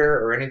Skywalker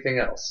or anything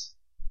else.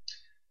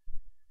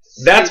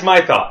 That's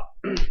my thought.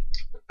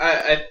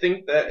 I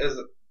think that is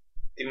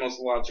the most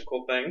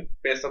logical thing,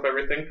 based off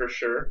everything, for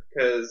sure.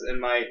 Because in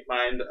my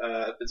mind,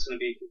 it's going to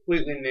be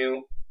completely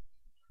new,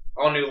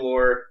 all new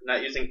lore,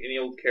 not using any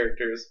old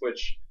characters,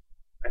 which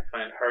I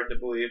find hard to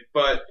believe,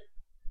 but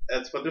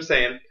that's what they're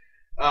saying.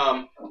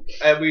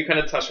 We kind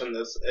of touched on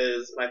this.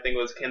 My thing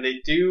was, can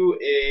they do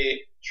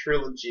a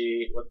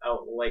trilogy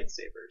without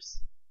lightsabers?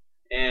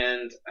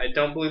 And I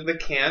don't believe they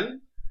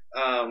can.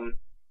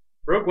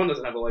 Rogue One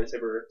doesn't have a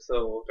lightsaber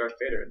until Darth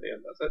Vader at the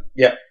end, does it?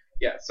 Yeah.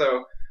 Yeah,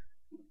 so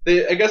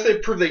I guess they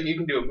proved that you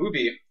can do a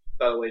movie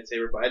without a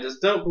lightsaber, but I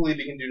just don't believe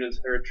you can do an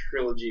entire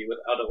trilogy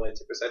without a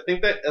lightsaber. So I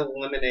think that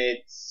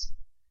eliminates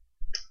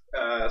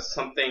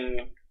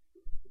something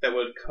that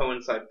would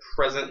coincide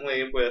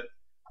presently with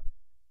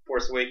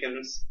Force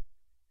Awakens,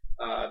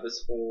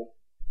 this whole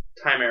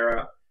time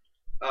era.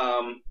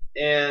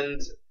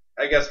 And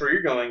I guess where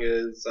you're going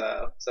is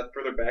that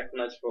further back from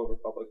Knights of the Old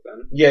Republic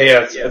then?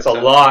 Yeah, it's a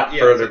lot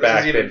further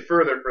back. Even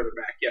further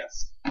back,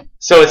 yes.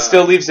 So it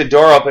still leaves the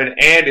door open,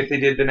 and if they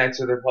did the Knights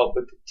of the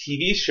Republic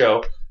TV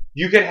show,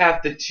 you could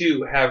have the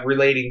two have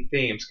relating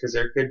themes, because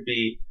there could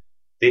be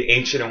the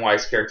ancient and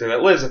wise character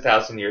that lives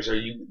 1,000 years,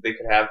 or they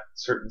could have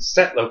certain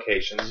set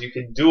locations. You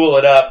could duel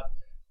it up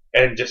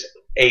and just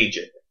age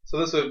it. So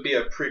this would be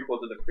a prequel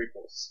to the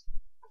prequels.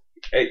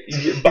 A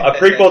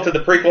prequel to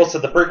the prequels to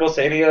the prequels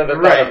to any other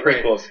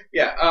prequels.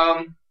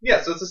 Right.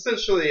 Yeah, so it's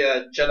essentially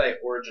a Jedi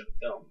origin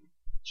film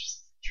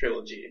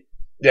trilogy.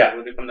 Yeah.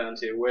 What it come down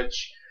to,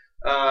 which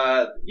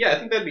Yeah, I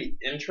think that'd be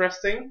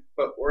interesting,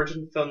 but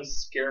origin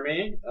films scare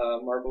me.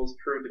 Marvel's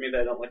proved to me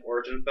that I don't like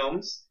origin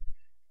films.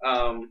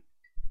 Um,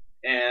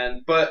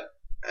 but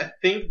I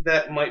think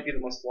that might be the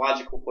most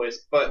logical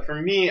place. But for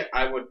me,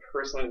 I would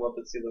personally love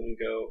to see them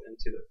go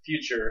into the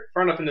future,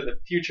 far enough into the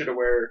future to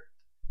where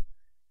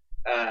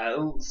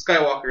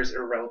Skywalker is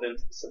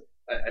irrelevant,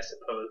 I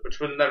suppose, which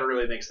would never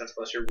really make sense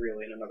unless you're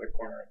really in another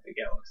corner of the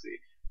galaxy.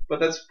 But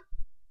that's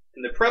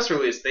in the press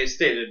release they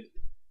stated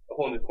a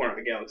whole new corner of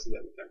the galaxy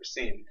that we've never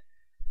seen.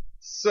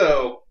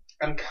 So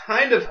I'm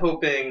kind of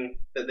hoping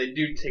that they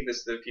do take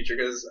this to the future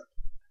because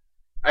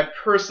I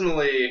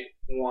personally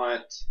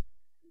want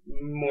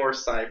more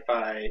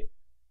sci-fi,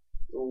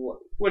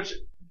 which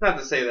not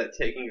to say that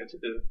taking it to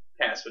the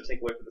past would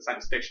take away from the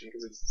science fiction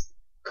because it's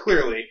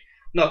clearly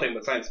nothing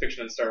but science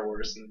fiction and Star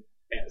Wars and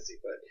fantasy.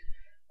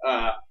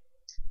 But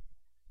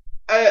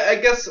I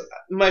guess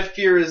my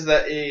fear is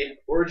that a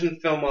origin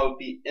film would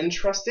be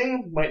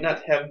interesting, might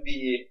not have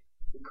the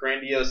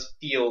grandiose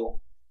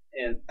feel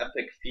and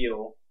epic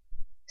feel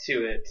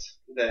to it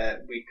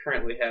that we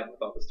currently have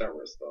with all the Star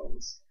Wars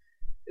films.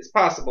 It's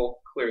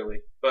possible, clearly,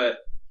 but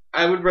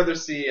I would rather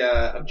see.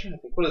 I'm trying to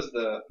think. What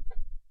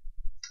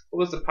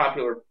was the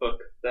popular book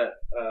that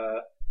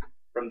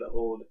from the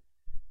old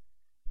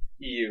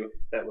EU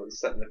that was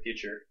set in the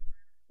future?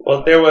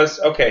 Well, there was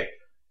okay.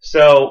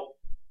 So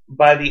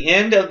by the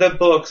end of the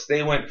books,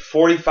 they went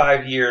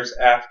 45 years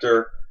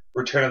after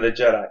Return of the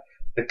Jedi.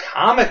 The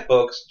comic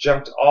books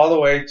jumped all the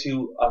way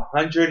to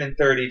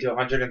 130 to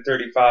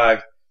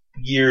 135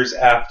 years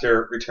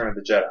after Return of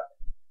the Jedi.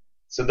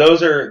 So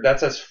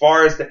that's as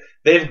far as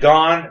they've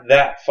gone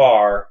that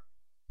far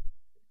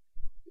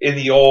in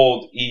the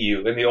old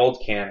EU, in the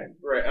old canon.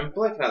 Right, I'm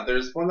blanking out.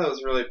 There's one that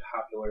was really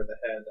popular that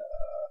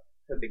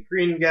had the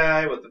green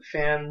guy with the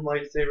fan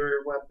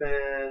lightsaber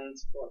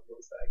weapons. What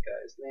was that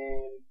guy's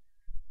name?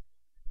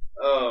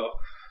 Oh.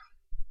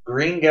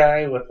 Green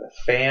guy with a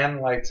fan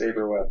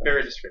lightsaber weapon.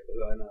 Very descriptive,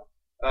 I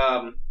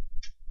know.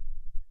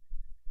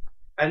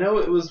 I know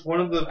it was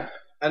one of the.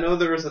 I know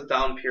there was a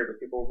down period where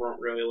people weren't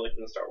really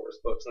liking the Star Wars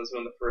books, and it's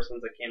one of the first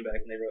ones that came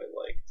back and they really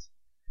liked.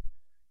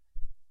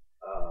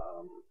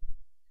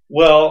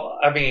 Well,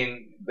 I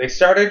mean, they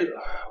started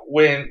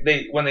when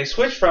they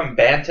switched from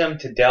Bantam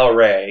to Del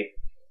Rey.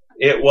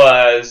 It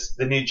was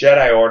the New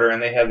Jedi Order,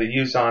 and they had the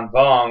Yuuzhan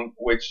Vong,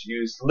 which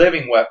used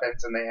living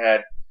weapons, and they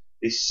had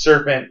these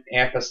serpent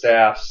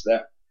amphistaffs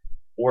that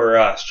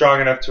were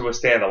strong enough to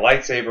withstand a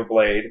lightsaber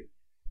blade.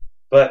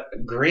 But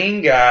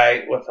green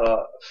guy with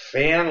a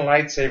fan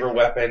lightsaber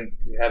weapon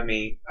had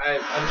me.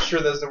 I'm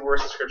sure that's the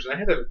worst description. I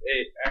had a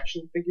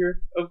action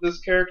figure of this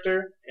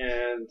character,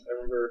 and I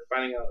remember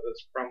finding out it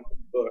was from a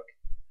book.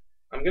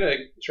 I'm gonna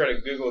try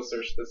to Google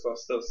search this while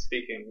still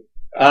speaking.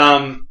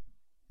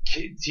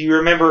 Do you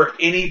remember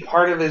any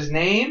part of his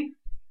name?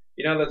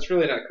 You know, that's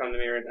really not coming to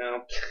me right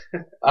now.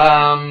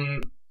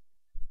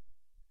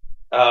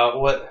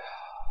 What?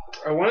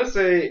 I want to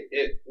say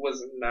it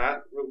was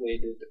not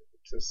related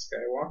to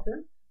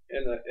Skywalker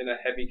in a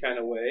heavy kind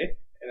of way,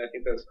 and I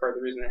think that's part of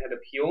the reason it had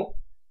appeal.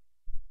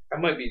 I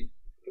might be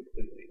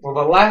completely. Well,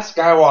 the last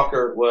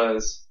Skywalker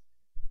was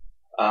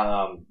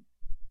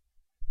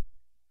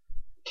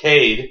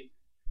Cade,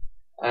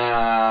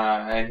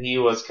 and he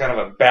was kind of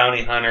a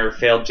bounty hunter,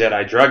 failed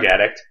Jedi drug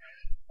addict.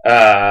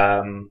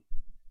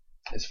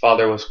 His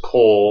father was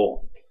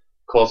Cole.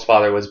 Cole's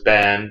father was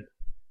Ben.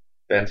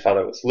 Ben's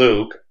father was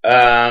Luke.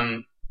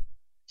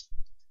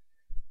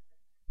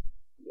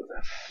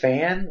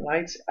 Fan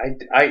lights.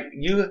 I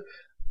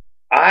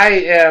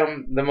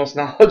am the most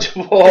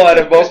knowledgeable out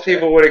of most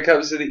people when it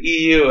comes to the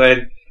EU,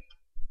 and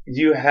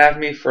you have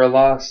me for a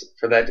loss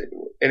for that.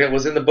 And it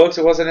was in the books.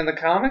 It wasn't in the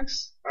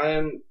comics. I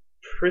am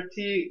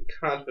pretty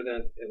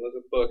confident it was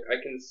a book.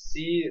 I can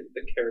see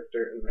the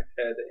character in my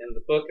head and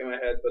the book in my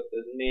head, but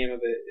the name of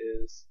it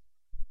is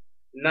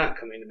not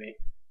coming to me,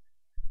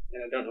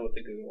 and I don't know what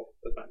to Google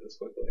to find this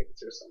quickly because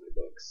there's so many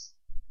books.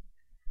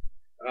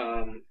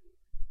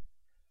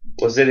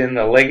 Was it in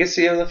the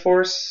Legacy of the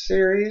Force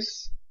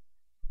series?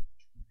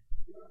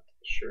 Not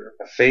sure.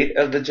 A Fate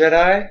of the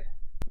Jedi?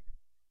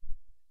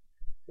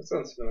 That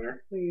sounds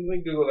familiar. Let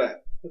me Google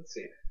that. Let's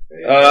see.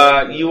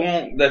 You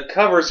won't. The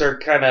covers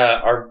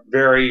are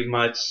very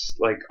much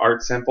like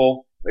art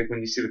simple. Like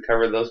when you see the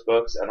cover of those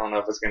books, I don't know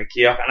if it's going to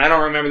key off, and I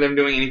don't remember them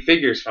doing any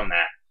figures from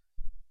that.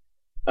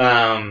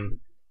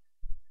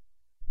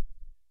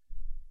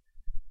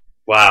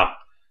 Wow.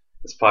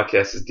 This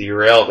podcast is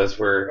derailed as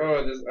we're...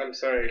 I'm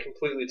sorry. I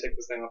completely took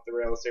this thing off the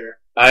rails here.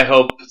 I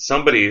hope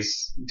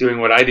somebody's doing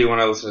what I do when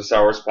I listen to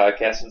Star Wars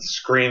podcasts and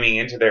screaming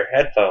into their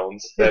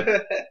headphones.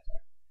 That...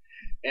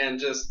 and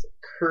just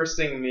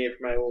cursing me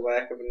for my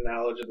lack of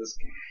knowledge of this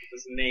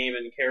name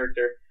and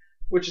character,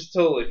 which is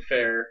totally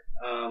fair.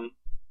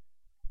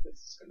 This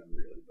is going to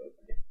really bug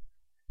me.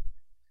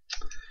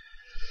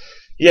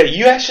 Yeah,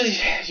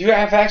 you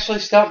have actually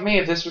stumped me.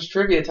 If this was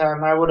trivia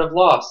time, I would have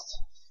lost.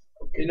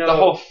 You know, the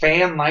whole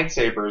fan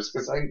lightsabers,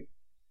 because I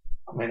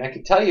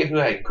could tell you who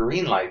had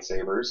green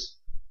lightsabers.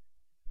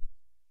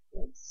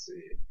 Let's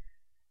see.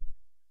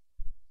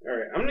 All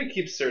right, I'm gonna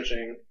keep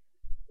searching.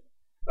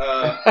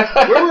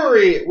 Where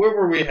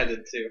were we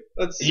headed to?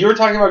 Let's see. You were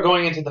talking about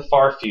going into the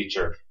far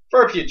future.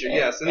 Far future,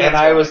 yes. And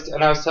I was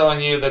telling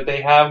you that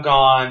they have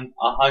gone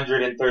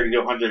 130 to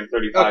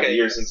 135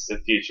 years into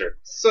the future.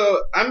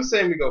 So I'm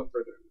saying we go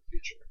further in the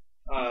future.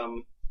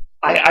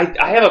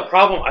 I have a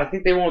problem. I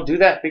think they won't do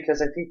that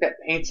because I think that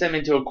paints them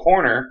into a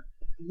corner,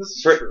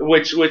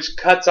 which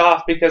cuts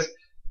off, because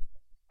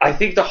I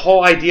think the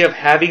whole idea of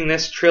having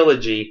this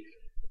trilogy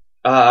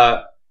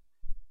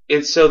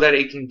is so that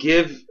it can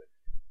give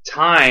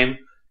time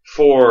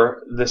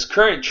for this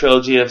current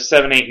trilogy of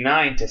 7, 8,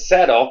 9 to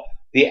settle,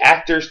 the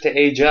actors to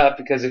age up,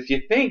 because if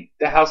you think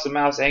the House of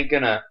Mouse ain't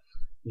gonna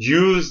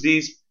use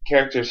these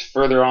characters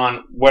further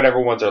on, whatever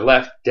ones are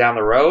left down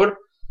the road,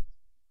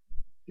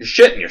 you're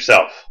shitting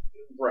yourself.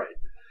 Right.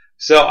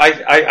 So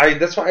I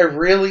that's why I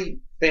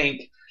really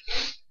think,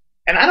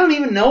 and I don't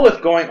even know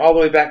if going all the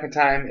way back in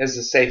time is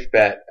a safe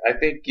bet. I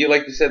think,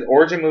 like you said,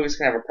 origin movies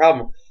can have a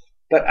problem,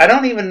 but I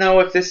don't even know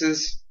if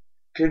this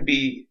could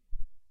be.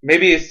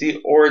 Maybe it's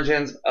the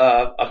origins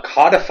of a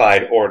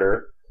codified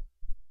order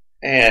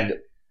and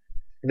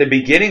the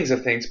beginnings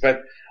of things,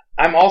 but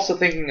I'm also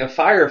thinking of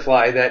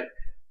Firefly, that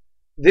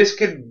this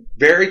could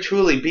very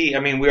truly be, I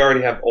mean, we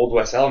already have Old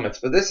West elements,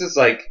 but this is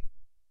like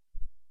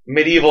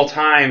medieval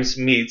times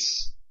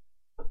meets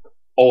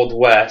Old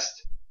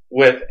West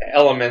with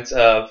elements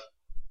of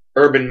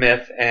urban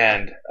myth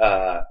and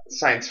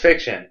science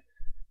fiction.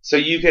 So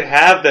you could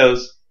have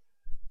those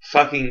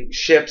fucking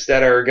ships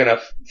that are gonna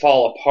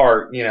fall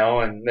apart,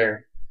 and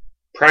their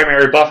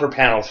primary buffer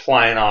panels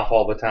flying off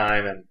all the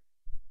time. And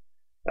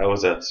that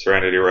was a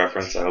Serenity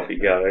reference. I hope you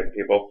got it,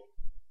 people.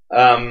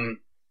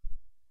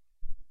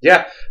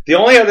 Yeah. The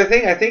only other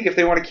thing, I think, if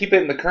they want to keep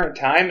it in the current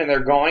time and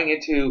they're going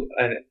into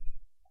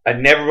a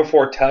never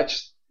before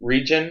touched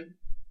region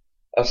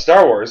of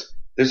Star Wars,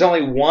 there's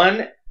only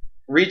one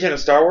region of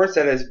Star Wars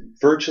that has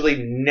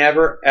virtually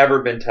never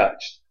ever been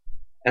touched,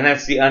 and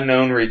that's the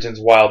unknown region's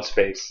wild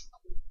space,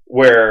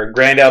 where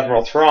Grand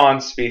Admiral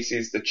Thrawn's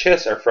species, the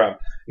Chiss, are from.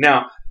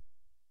 Now,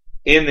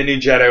 in the New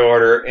Jedi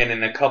Order and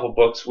in a couple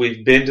books,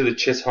 we've been to the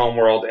Chiss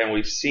homeworld and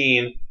we've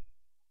seen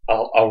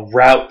a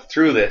route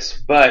through this.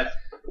 But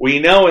we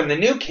know in the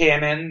new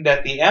canon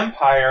that the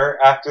Empire,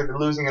 after the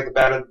losing of the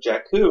Battle of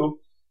Jakku,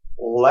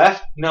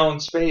 left known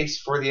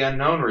space for the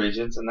unknown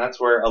regions, and that's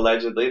where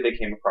allegedly they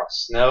came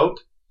across Snoke,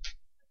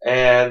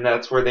 and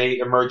that's where they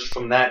emerged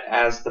from that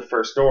as the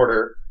First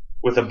Order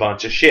with a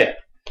bunch of shit.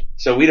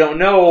 So we don't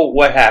know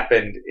what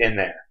happened in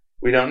there.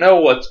 We don't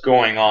know what's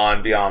going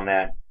on beyond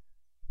that.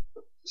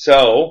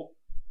 So,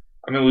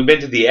 I mean, we've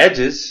been to the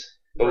edges,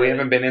 but we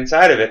haven't been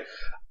inside of it.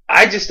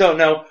 I just don't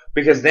know,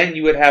 because then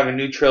you would have a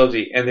new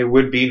trilogy and there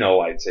would be no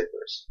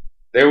lightsabers.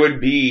 There would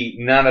be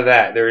none of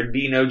that. There would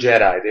be no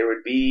Jedi. There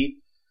would be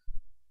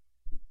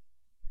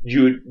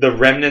the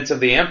remnants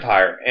of the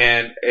Empire.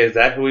 And is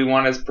that who we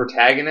want as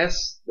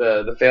protagonists?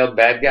 The failed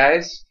bad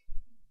guys?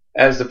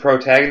 As the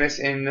protagonist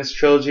in this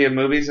trilogy of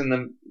movies in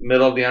the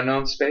middle of the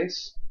unknown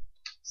space?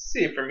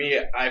 See, for me,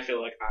 I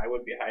feel like I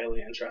would be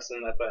highly interested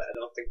in that, but I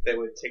don't think they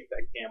would take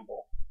that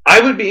gamble.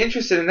 I would be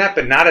interested in that,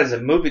 but not as a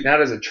movie,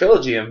 not as a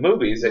trilogy of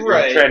movies that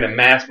you're trying to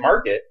mass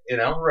market,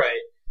 Right.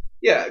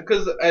 Yeah,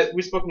 because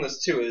we've spoken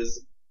this too,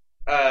 is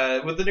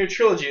with the new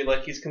trilogy,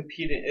 like, he's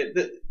competing.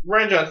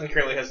 Rian Johnson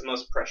currently has the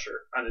most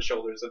pressure on his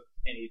shoulders of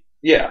any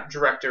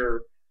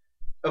director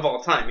of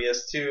all time. He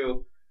has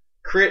to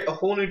create a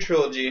whole new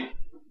trilogy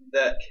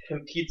that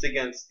competes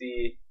against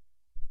the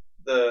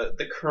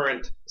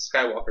current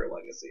Skywalker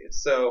legacy.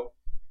 So,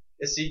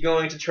 is he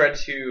going to try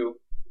to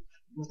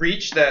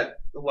reach that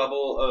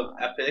level of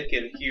epic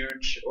and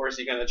huge, or is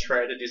he going to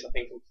try to do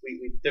something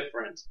completely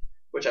different?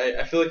 Which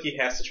I feel like he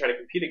has to try to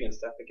compete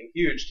against epic and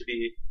huge to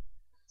be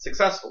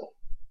successful.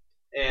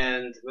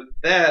 And with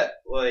that,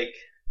 I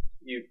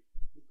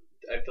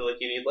feel like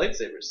you need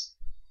lightsabers.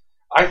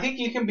 I think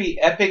you can be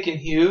epic and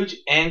huge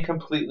and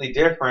completely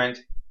different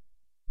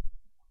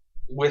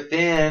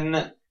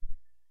within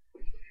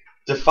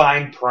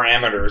defined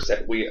parameters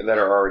that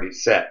are already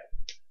set.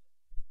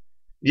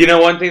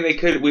 One thing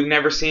we've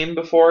never seen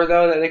before,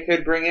 though, that they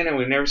could bring in, and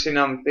we've never seen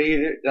on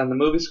the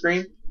movie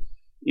screen.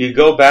 You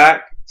go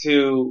back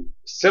to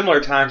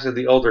similar times of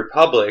the Old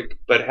Republic,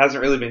 but it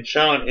hasn't really been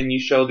shown, and you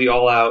show the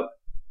all-out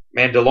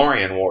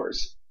Mandalorian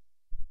Wars.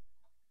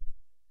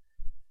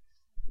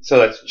 So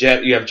that's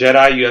you have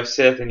Jedi, you have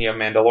Sith, and you have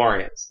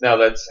Mandalorians. Now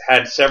that's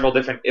had several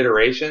different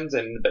iterations,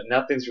 but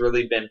nothing's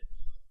really been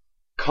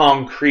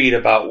concrete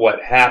about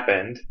what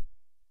happened.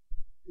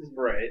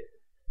 Right.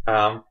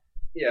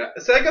 Yeah.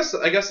 So I guess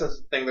that's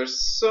the thing.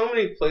 There's so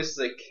many places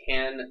that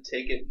can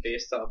take it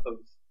based off of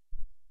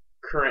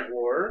current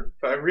lore,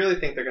 but I really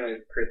think they're going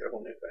to create their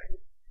whole new thing.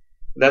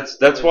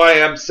 That's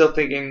why I'm still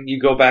thinking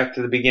you go back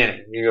to the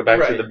beginning. You go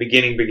back to the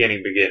beginning.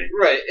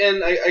 Right,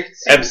 and I can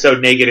see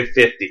episode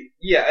 -50.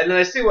 Yeah, and then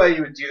I see why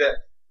you would do that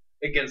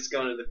against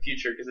going to the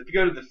future, because if you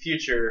go to the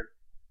future,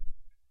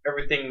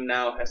 everything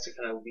now has to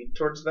kind of lead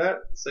towards that,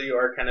 so you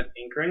are kind of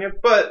anchoring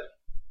it. But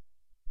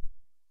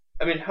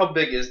I mean, how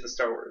big is the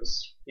Star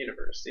Wars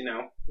universe? You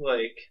know,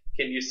 like,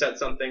 can you set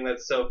something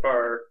that's so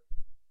far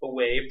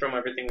away from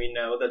everything we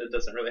know that it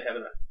doesn't really have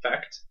an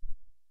effect,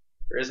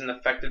 or isn't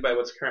affected by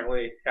what's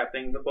currently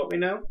happening with what we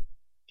know?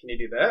 Can you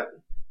do that?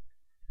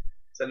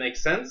 Does that make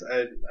sense?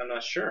 I'm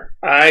not sure.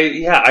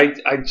 I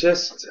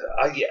just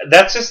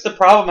that's just the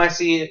problem I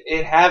see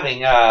it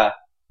having.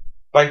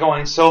 By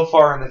going so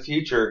far in the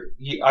future,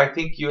 I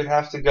think you would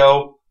have to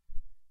go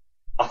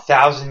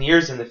 1,000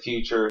 years in the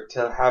future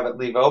to have it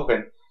leave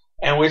open.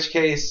 In which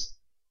case,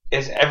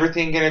 is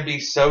everything going to be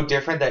so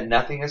different that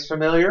nothing is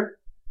familiar?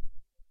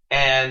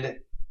 And,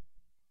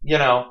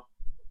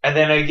 and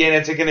then again,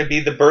 is it going to be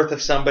the birth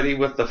of somebody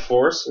with the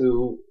Force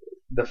who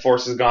the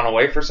Force has gone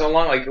away for so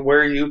long? Like,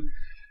 where are you?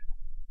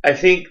 I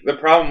think the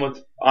problem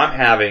I'm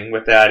having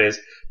with that is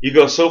you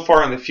go so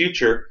far in the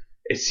future,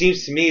 it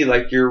seems to me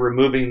like you're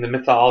removing the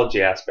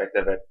mythology aspect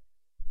of it.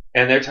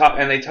 And they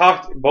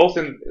talked both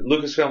in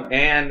Lucasfilm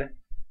and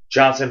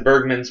Johnson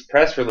Bergman's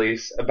press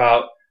release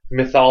about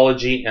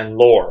mythology and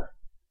lore.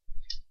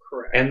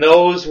 Correct. And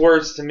those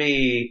words to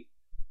me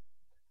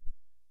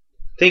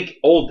think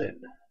olden.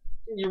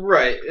 You're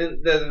right.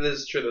 And that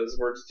is true. Those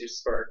words do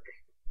spark.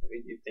 I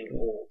mean, you think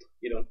old.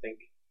 You don't think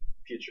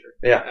future.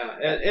 Yeah.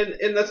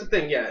 And that's the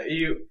thing. Yeah.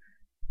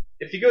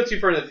 If you go too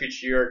far into the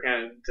future, you're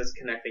kind of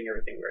disconnecting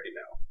everything we already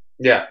know.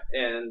 Yeah.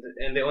 And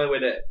the only way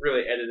to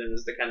really edit in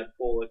is to kind of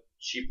pull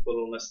cheap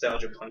little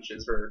nostalgia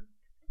punches where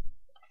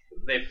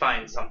they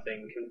find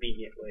something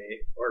conveniently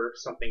or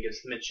something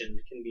gets mentioned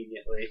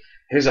conveniently.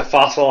 Here's a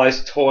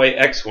fossilized toy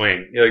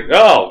X-Wing. You're like,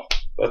 oh,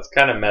 that's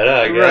kind of meta,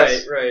 I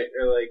guess. Right.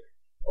 Or like,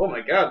 oh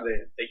my god,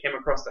 they came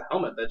across the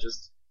helmet that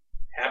just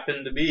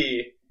happened to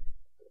be,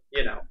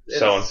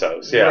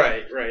 so-and-so's,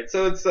 yeah. Right.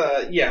 So it's,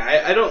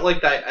 I don't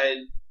like that.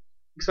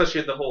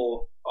 Especially with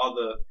all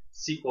the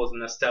sequels and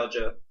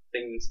nostalgia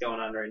things going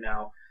on right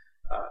now.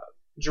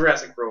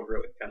 Jurassic World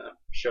really kind of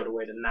showed a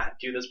way to not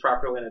do this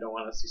properly, and I don't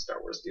want to see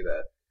Star Wars do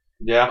that.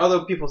 Yeah.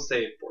 Although people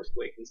say Force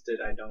Awakens did,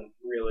 I don't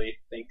really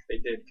think they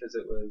did because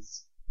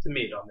to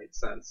me, it all made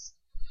sense.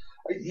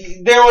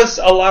 There was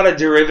a lot of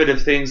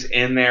derivative things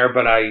in there,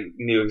 but I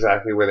knew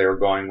exactly where they were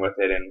going with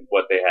it and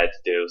what they had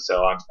to do,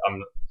 so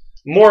I'm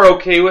more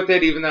okay with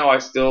it, even though I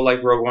still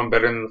like Rogue One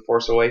better than The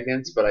Force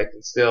Awakens, but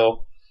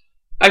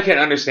I can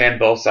understand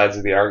both sides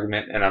of the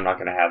argument, and I'm not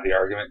going to have the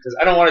argument because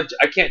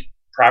I can't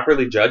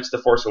properly judge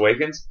The Force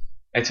Awakens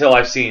until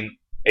I've seen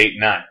 8 and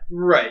 9.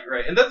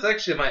 Right, and that's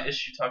actually my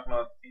issue talking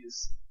about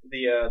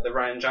the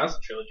Rian Johnson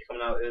trilogy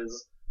coming out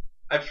is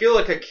I feel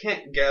like I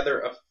can't gather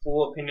a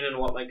full opinion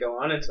on what might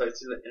go on until I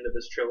see the end of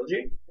this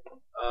trilogy.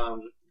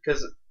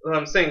 Because what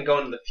I'm saying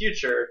going in the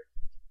future,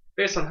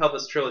 based on how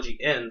this trilogy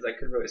ends, I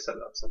could really set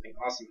up something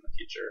awesome in the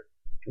future.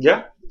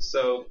 Yeah.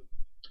 So.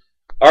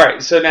 All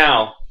right. So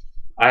now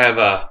I have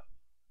a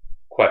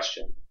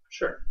question.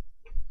 Sure.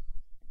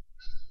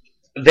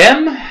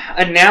 Them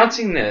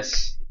announcing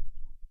this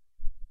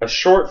a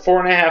short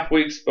 4.5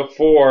 weeks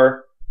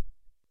before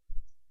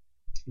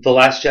The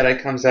Last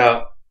Jedi comes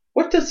out,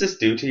 what does this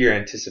do to your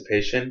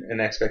anticipation and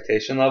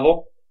expectation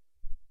level?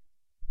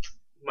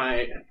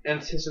 My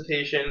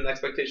anticipation and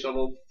expectation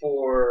level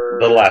for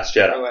The Last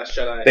Jedi. The Last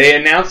Jedi. They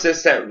announced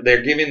this that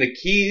they're giving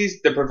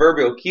the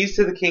proverbial keys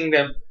to the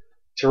kingdom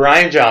to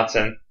Rian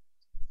Johnson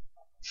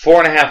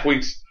 4.5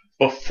 weeks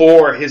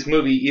before his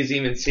movie is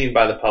even seen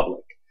by the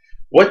public.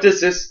 What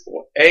does this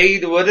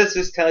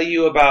tell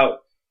you about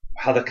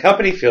how the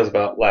company feels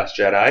about Last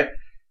Jedi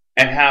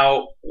and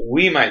how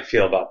we might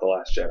feel about The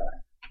Last Jedi?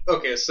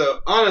 Okay,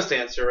 so honest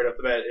answer right off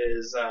the bat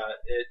is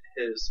it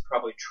has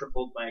probably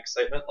tripled my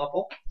excitement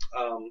level.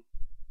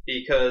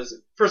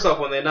 Because, first off,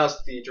 when they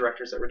announced the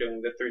directors that were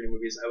doing the 3 new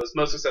movies, I was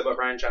most excited about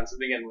Rian Johnson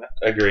to begin with.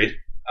 Agreed.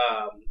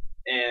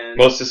 And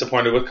most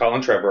disappointed with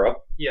Colin Trevorrow.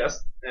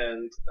 Yes,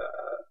 and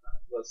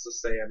let's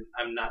just say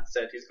I'm not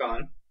sad he's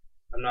gone.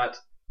 I'm not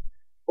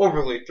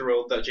overly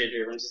thrilled that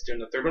J.J. Abrams is doing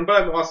the 3rd one,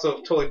 but I'm also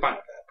totally fine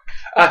with that.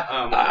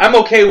 I'm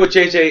okay with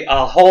JJ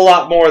a whole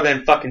lot more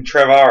than fucking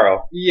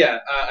Trevorrow. Yeah,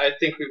 I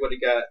think we would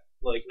have got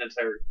like an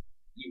entire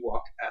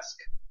Ewok-esque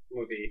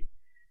movie.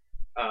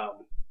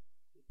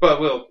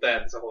 But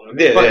that's a whole other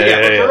thing. But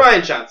for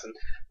Rian Johnson,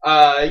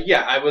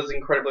 I was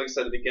incredibly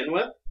excited to begin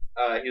with.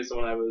 He was the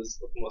one I was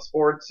looking most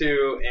forward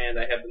to, and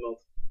I have the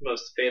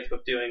most faith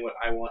with doing what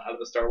I want out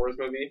of a Star Wars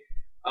movie.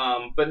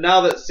 But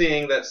now that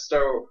seeing that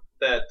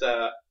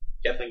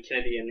Kathleen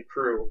Kennedy and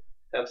crew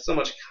have so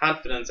much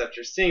confidence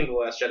after seeing The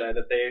Last Jedi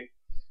that they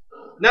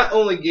not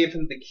only gave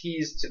him the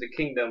keys to the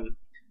kingdom,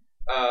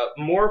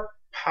 more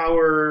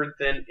power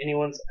than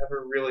anyone's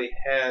ever really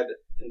had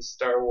in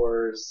Star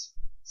Wars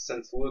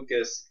since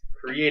Lucas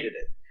created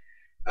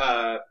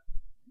it.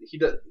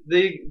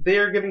 They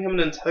are giving him an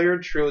entire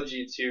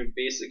trilogy to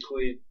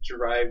basically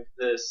drive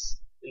this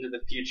into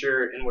the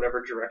future in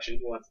whatever direction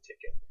he wants to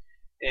take it.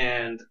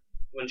 And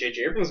when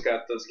J.J. Abrams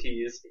got those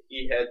keys,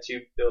 he had to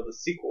build a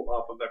sequel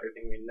off of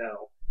everything we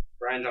know.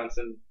 Rian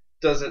Johnson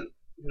doesn't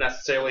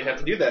necessarily have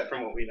to do that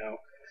from what we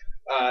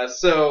know.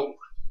 So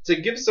to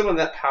give someone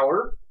that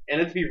power, and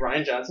it to be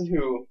Rian Johnson,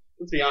 who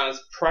let's be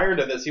honest, prior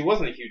to this, he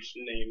wasn't a huge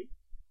name.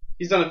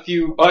 He's done a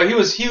few... He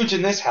was huge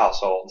in this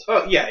household.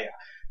 Oh, yeah.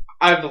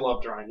 I've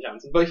loved Ryan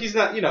Johnson, but he's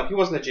not, he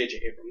wasn't a J.J.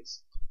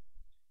 Abrams.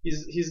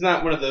 He's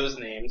not one of those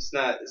names.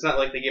 It's not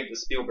like they gave it to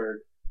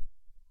Spielberg.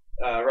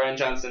 Ryan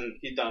Johnson,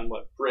 he'd done,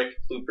 Brick,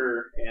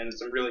 Looper, and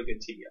some really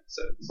good TV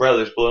episodes.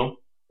 Brothers Bloom,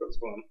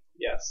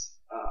 yes.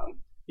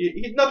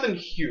 He's nothing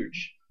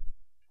huge.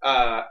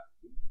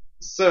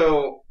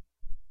 So,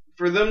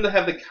 for them to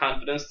have the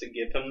confidence to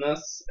give him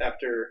this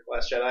after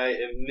Last Jedi,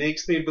 it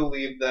makes me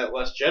believe that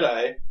Last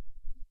Jedi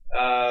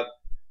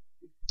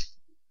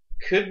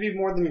could be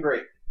more than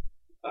great.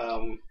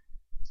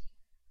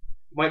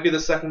 Might be the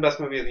second best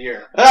movie of the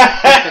year.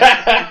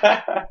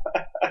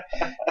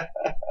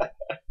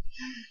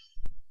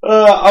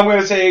 I'm going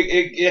to say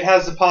it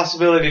has the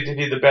possibility to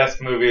be the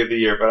best movie of the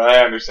year, but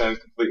I understand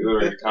completely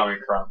where you're coming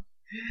from.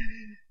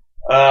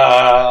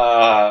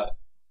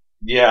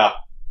 Yeah.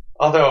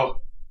 Although,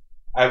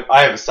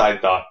 I have a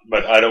side thought,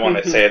 but I don't want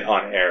to say it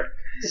on air.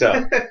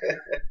 So,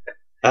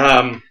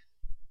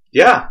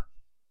 yeah.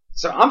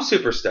 So I'm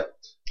super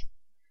stoked.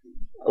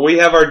 We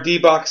have our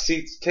D-Box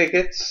seats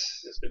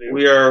tickets. Yes, we do.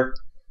 We are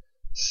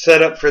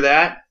set up for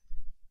that.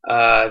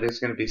 There's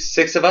going to be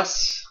 6 of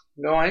us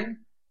going.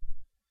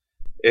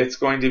 It's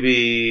going to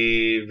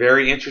be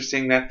very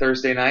interesting that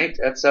Thursday night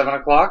at 7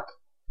 o'clock.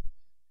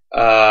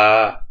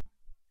 I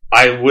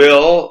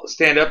will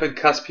stand up and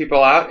cuss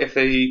people out if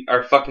they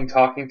are fucking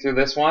talking through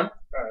this one.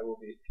 I will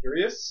be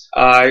furious.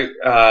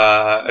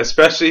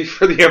 Especially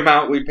for the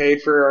amount we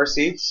paid for our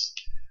seats.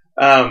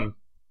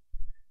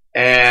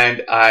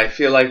 And I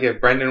feel like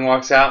if Brendan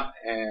walks out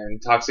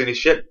and talks any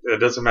shit, it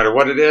doesn't matter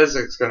what it is,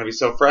 it's going to be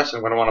so fresh, I'm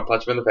going to want to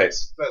punch him in the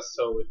face. That's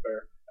totally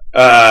fair.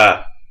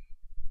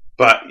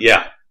 But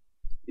yeah.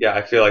 Yeah,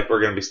 I feel like we're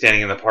going to be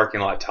standing in the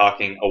parking lot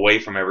talking away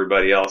from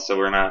everybody else, so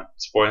we're not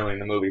spoiling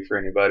the movie for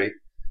anybody.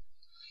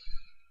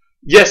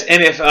 Yes,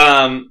 and if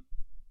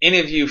any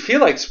of you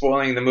feel like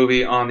spoiling the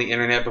movie on the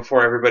internet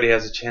before everybody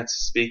has a chance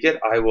to speak it,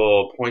 I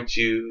will point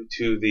you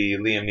to the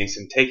Liam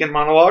Neeson Taken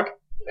monologue.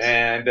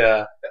 And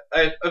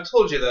I've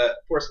told you that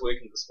Force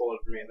Awakens is spoiled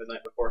for me the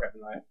night before,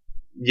 haven't I?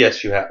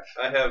 Yes, you have.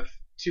 I have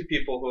 2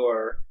 people who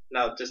are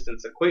now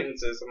distant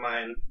acquaintances of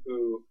mine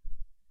who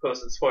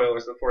posted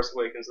spoilers of Force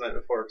Awakens the night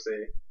before because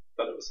they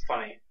thought it was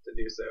funny to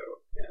do so.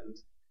 And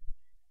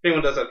if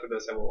anyone does that for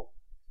this, I will.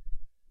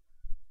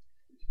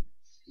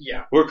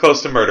 Yeah. We're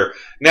close to murder.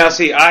 Now,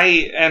 see,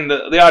 and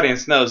the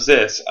audience knows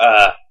this.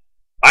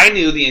 I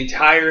knew the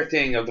entire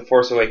thing of The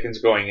Force Awakens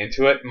going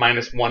into it,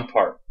 minus one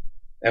part,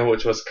 and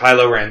which was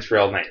Kylo Ren's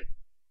real name.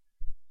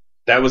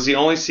 That was the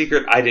only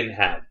secret I didn't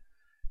have.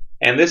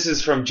 And this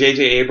is from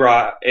J.J.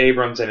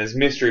 Abrams and his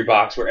mystery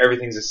box where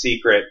everything's a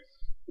secret,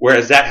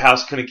 whereas that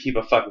house couldn't keep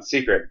a fucking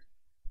secret.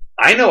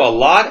 I know a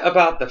lot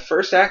about the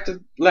first act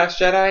of Last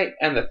Jedi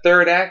and the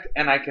third act,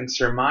 and I can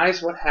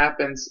surmise what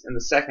happens in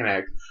the second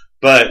act.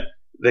 But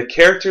the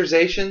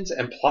characterizations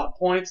and plot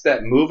points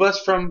that move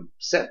us from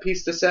set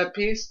piece to set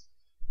piece,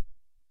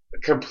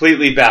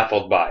 completely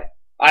baffled by.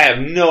 I have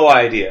no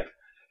idea.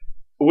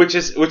 Which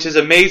is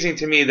amazing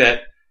to me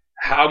that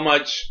how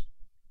much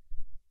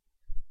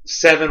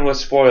 7 was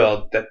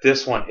spoiled that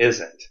this one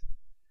isn't.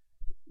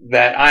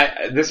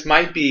 This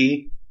might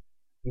be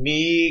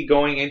me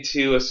going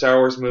into a Star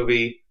Wars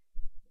movie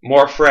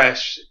more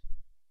fresh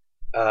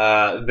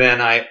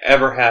than I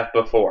ever have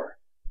before.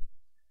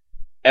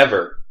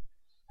 Ever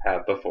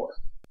have before.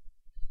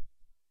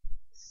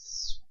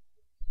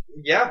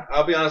 Yeah,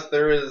 I'll be honest,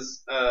 there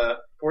is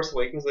Force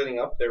Awakens leading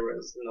up, there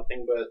was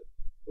nothing but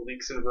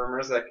leaks and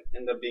rumors that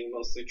end up being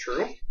mostly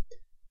true.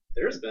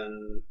 There's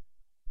been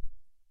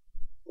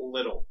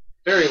little.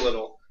 Very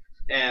little.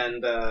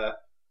 And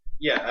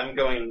yeah, I'm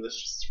going into this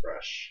just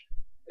fresh.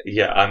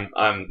 Yeah,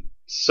 I'm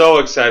so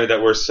excited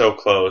that we're so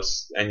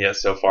close and yet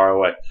so far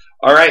away.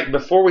 All right,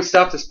 before we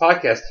stop this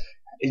podcast,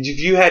 have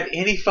you had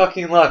any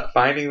fucking luck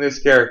finding this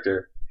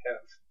character? I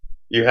have.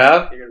 You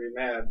have? You're gonna be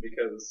mad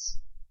because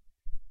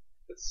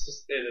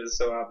it is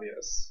so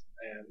obvious.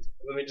 And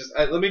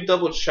let me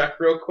double check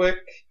real quick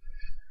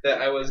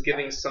that I was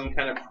giving some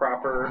kind of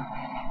proper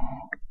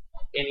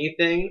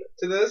anything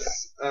to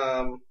this.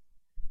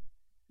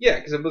 Yeah,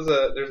 because there's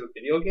a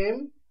video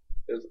game,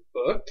 there's a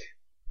book,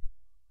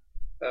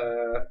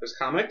 there's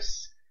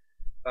comics.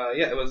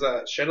 Yeah, it was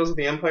Shadows of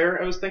the Empire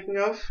I was thinking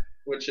of,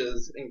 which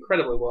is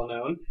incredibly well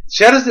known.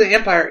 Shadows of the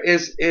Empire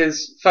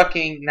is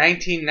fucking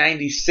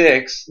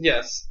 1996.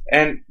 Yes.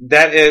 And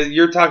that is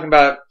you're talking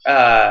about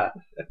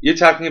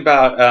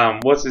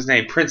what's his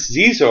name? Prince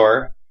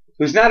Zizor,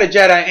 who's not a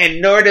Jedi,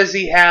 and nor does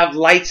he have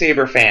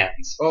lightsaber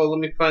fans. Oh, let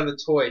me find the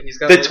toy. He's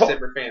got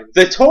lightsaber fans.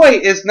 The toy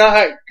is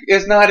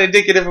not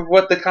indicative of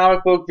what the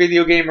comic book,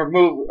 video game, or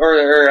movie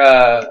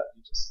what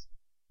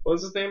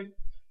was his name?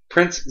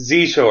 Prince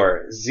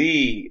Zizor.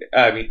 Xizor.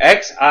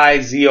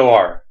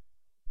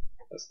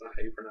 That's not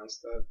how you pronounce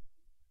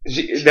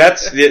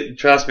that.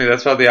 Trust me,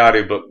 that's how the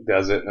audiobook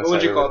does it. What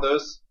would you call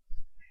those?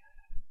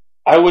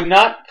 I would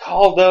not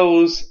call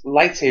those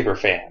lightsaber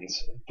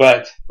fans,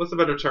 but... What's the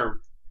better term?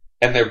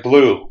 And they're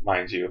blue,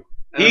 mind you.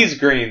 He's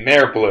green,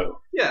 they're blue.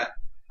 Yeah,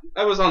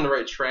 I was on the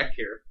right track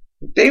here.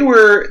 They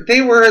were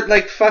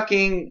like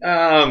fucking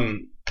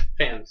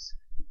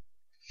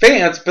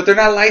Fans, but they're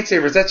not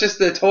lightsabers. That's just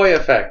the toy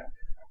effect.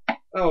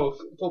 Oh,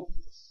 well,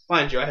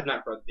 mind you, I have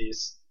not read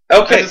these.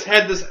 Okay. I just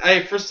had this.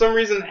 I for some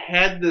reason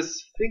had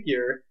this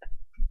figure.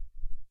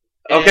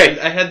 Okay.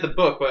 I had the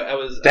book, but I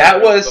was.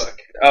 That was. The book.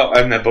 Oh,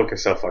 and that book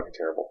is so fucking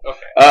terrible.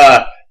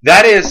 Okay.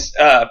 That is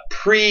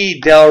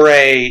pre-Del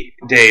Rey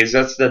days.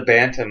 That's the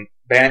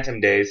Bantam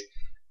days.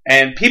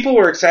 And people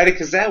were excited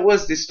because that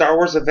was the Star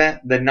Wars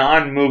event, the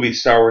non-movie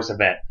Star Wars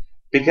event.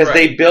 Because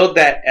they billed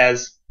that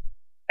as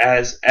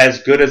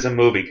good as a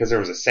movie. Because there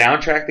was a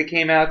soundtrack that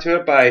came out to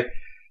it by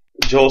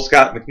Joel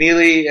Scott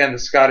McNeely and the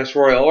Scottish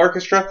Royal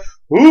Orchestra.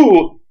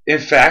 Who, in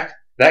fact,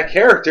 that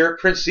character,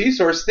 Prince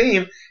Caesor's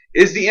theme,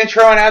 is the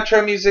intro and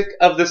outro music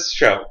of this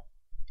show.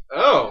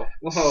 Oh,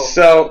 whoa.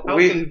 So how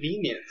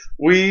convenient.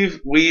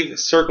 We've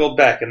circled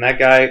back, and that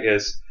guy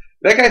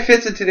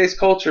fits in today's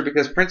culture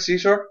because Prince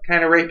Caesar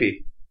kind of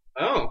rapey.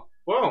 Oh,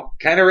 whoa.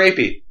 Kind of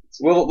rapey.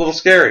 It's a little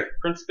scary.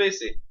 Prince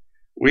Spacey.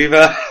 We've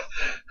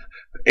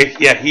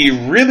he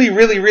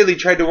really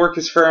tried to work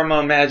his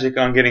pheromone magic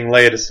on getting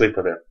Leia to sleep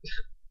with him.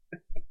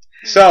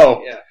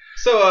 So yeah.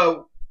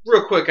 So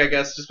real quick, I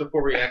guess, just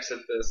before we exit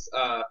this,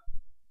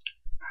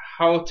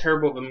 how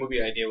terrible of a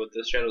movie idea would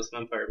the Shadows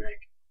of Empire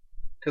make?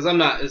 Because I'm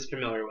not as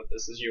familiar with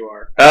this as you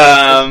are.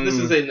 This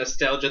is a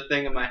nostalgia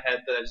thing in my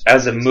head that I just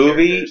as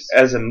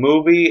a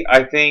movie,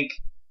 I think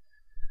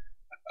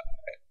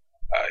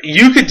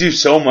you could do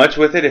so much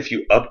with it if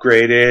you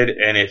upgraded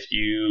and if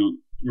you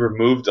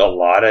removed a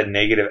lot of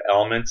negative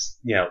elements.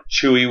 You know,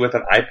 Chewie with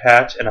an eye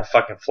patch and a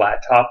fucking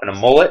flat top and a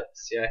mullet.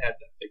 See, I had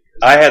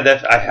that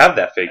figure. I have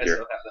that figure. I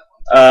still have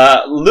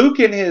that one. Luke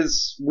in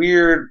his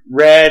weird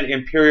red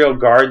Imperial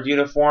Guard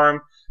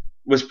uniform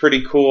was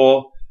pretty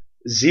cool.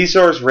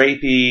 Zizor's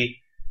rapey.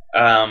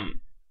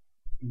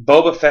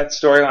 Boba Fett's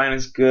storyline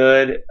is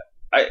good.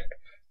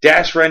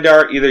 Dash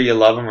Rendar, either you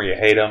love him or you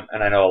hate him,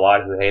 and I know a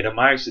lot who hate him.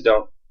 I actually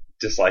don't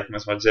dislike him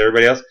as much as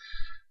everybody else.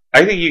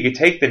 I think you could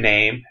take the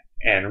name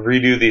and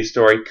redo the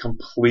story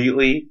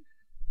completely,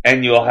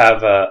 and you'll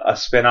have a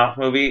spin-off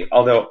movie,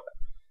 although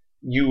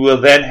you will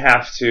then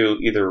have to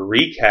either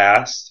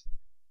recast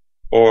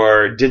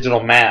or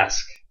digital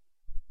mask.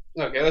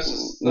 Okay,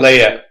 let's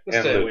Leia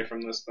stay away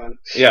from this then.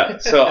 Yeah,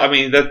 so I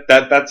mean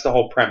that's the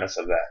whole premise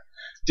of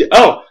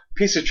that.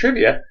 Piece of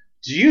trivia.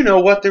 Do you know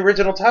what the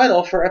original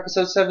title for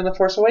Episode 7 The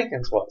Force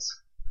Awakens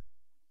was?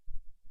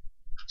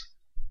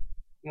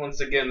 Once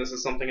again, this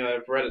is something that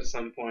I've read at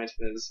some point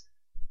and is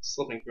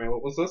slipping from me.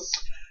 What was this?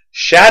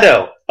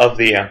 Shadow of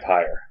the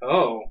Empire.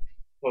 Oh.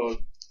 Well,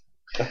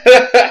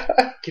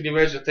 can you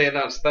imagine if they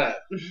announced that?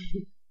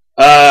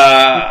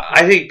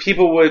 I think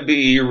people would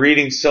be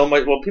reading so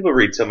much. Well, people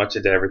read so much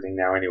into everything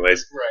now,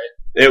 anyways.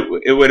 Right.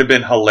 It would have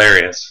been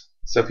hilarious.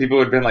 So people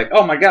would have been like,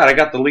 "Oh my god, I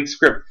got the leaked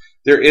script."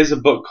 There is a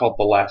book called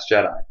The Last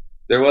Jedi.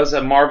 There was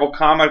a Marvel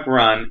comic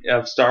run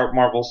of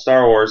Marvel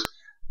Star Wars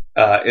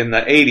in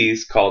the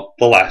 80s called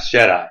The Last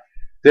Jedi.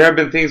 There have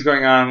been things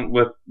going on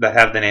that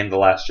have the name The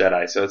Last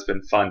Jedi, so it's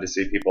been fun to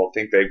see people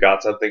think they've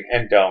got something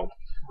and don't.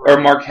 Or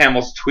Mark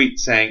Hamill's tweet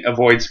saying,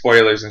 "Avoid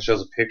spoilers," and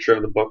shows a picture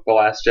of the book The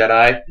Last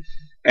Jedi.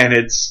 And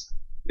it's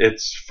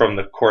from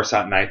the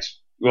Coruscant Nights.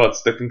 Well,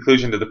 it's the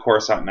conclusion to the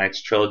Coruscant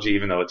Nights trilogy,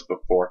 even though it's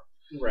before.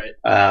 Right.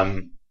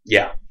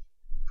 Yeah.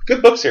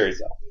 Good book series,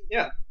 though.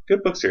 Yeah.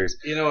 Good book series.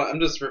 You know what? I'm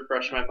just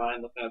refreshing my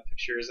mind looking at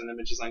pictures and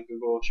images on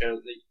Google.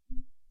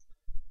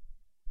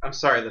 I'm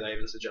sorry that I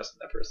even suggested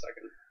that for a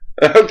second.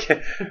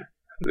 Okay.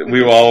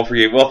 We will all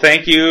forgive. Well,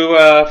 thank you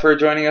for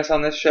joining us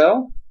on this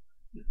show.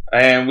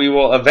 And we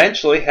will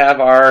eventually have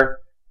our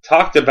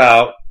talked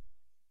about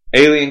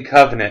Alien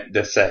Covenant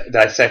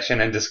dissection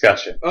and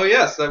discussion. Oh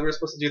yes, we were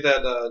supposed to do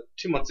that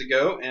 2 months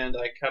ago, and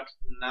I kept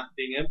not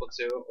being able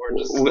to, or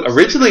just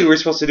originally we were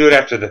supposed to do it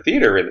after the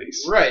theater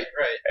release. Right.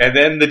 And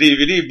then the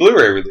DVD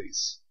Blu-ray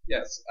release.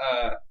 Yes,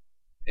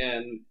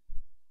 and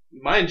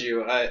mind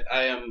you, I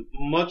am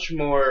much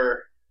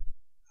more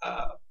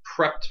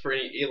prepped for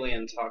any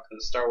Alien talk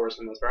than Star Wars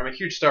for the most part. I'm a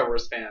huge Star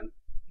Wars fan.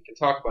 I can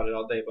talk about it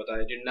all day, but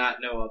I do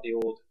not know all the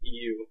old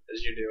EU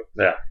as you do.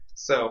 Yeah.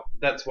 So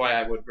that's why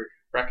I would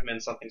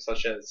recommend something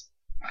such as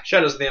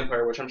Shadows of the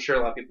Empire, which I'm sure a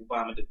lot of people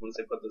vomited once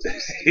they put those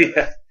pieces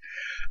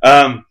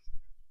together.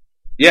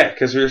 Yeah,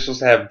 because we were supposed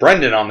to have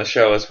Brendan on the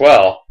show as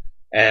well,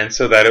 and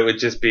so that it would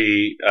just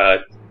be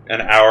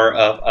an hour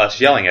of us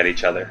yelling at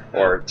each other,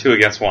 or 2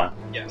 against 1.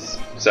 Yes.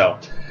 So,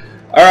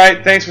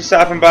 alright, thanks for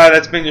stopping by.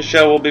 That's been your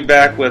show. We'll be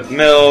back with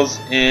Mills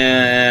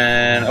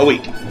in a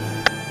week.